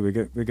vocals too. We're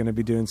going to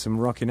be doing some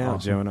rocking out,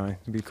 awesome. Joe and I.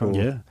 It'd be cool.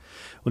 Yeah.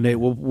 Well, Nate,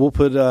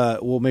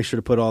 we'll make sure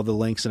to put all the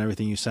links and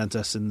everything you sent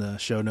us in the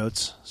show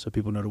notes, so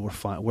people know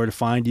where to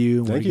find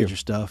you, where to get your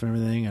stuff and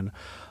everything. And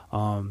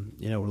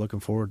we're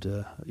looking forward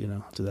to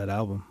to that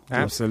album.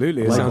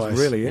 Absolutely, it sounds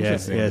really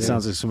interesting. Yeah, it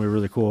sounds like it's gonna be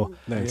really cool.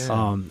 Nice.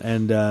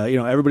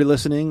 Everybody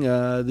listening,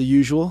 the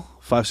usual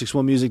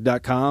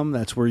 561music.com.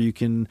 That's where you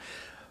can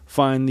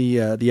find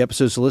the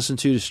episodes to listen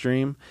to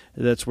stream.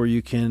 That's where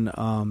you can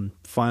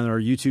find our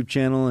YouTube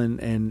channel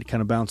and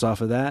kind of bounce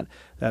off of that.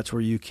 That's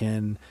where you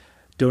can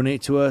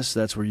donate to us.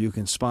 That's where you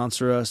can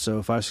sponsor us.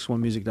 So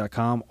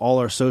 561music.com. All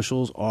our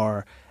socials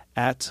are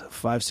at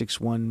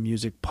 561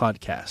 Music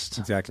Podcast.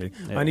 Exactly.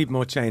 Yeah. I need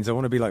more chains. I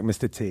want to be like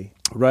Mr. T.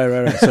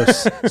 Right.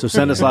 So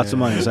send us lots of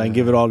money so I can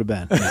give it all to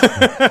Ben.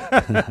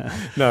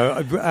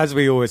 No, as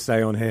we always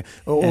say on here,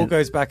 it all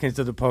goes back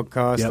into the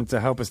podcast and to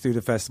help us do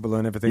the festival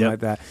and everything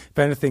like that. If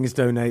anything is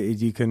donated,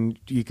 you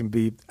can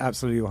be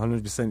absolutely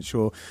 100%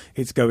 sure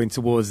it's going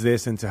towards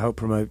this and to help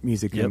promote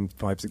music in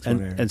 561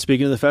 area. And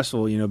speaking of the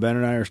festival, Ben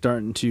and I are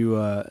starting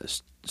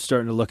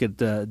to look at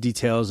the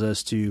details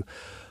as to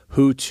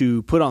who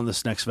to put on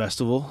this next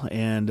festival,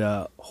 and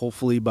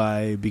hopefully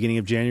by beginning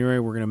of January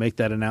we're going to make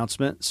that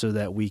announcement so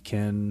that we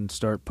can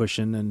start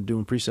pushing and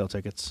doing pre-sale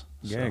tickets.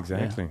 Yeah,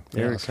 exactly.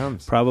 Here it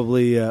comes.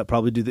 Probably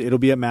it'll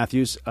be at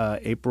Matthews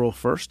April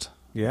 1st.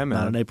 Yeah, man.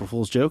 Not an April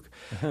Fool's joke.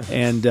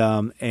 and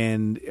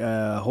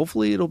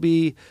hopefully it'll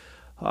be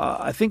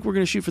I think we're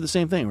going to shoot for the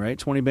same thing, right?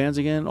 20 bands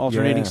again,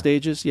 alternating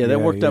stages. Yeah,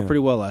 that worked out pretty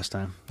well last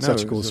time.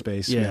 Such a cool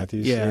space,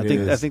 Matthews. Yeah,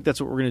 I think that's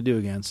what we're going to do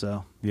again.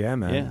 So yeah,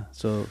 man. Yeah,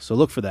 so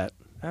look for that.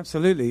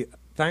 Absolutely.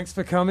 Thanks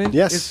for coming.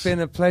 Yes. It's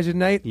been a pleasure,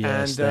 Nate.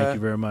 Yes, and, thank you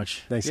very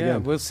much. Thanks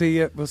again. We'll see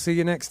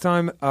you next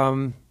time.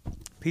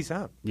 Peace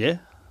out. Yeah.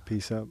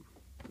 Peace out.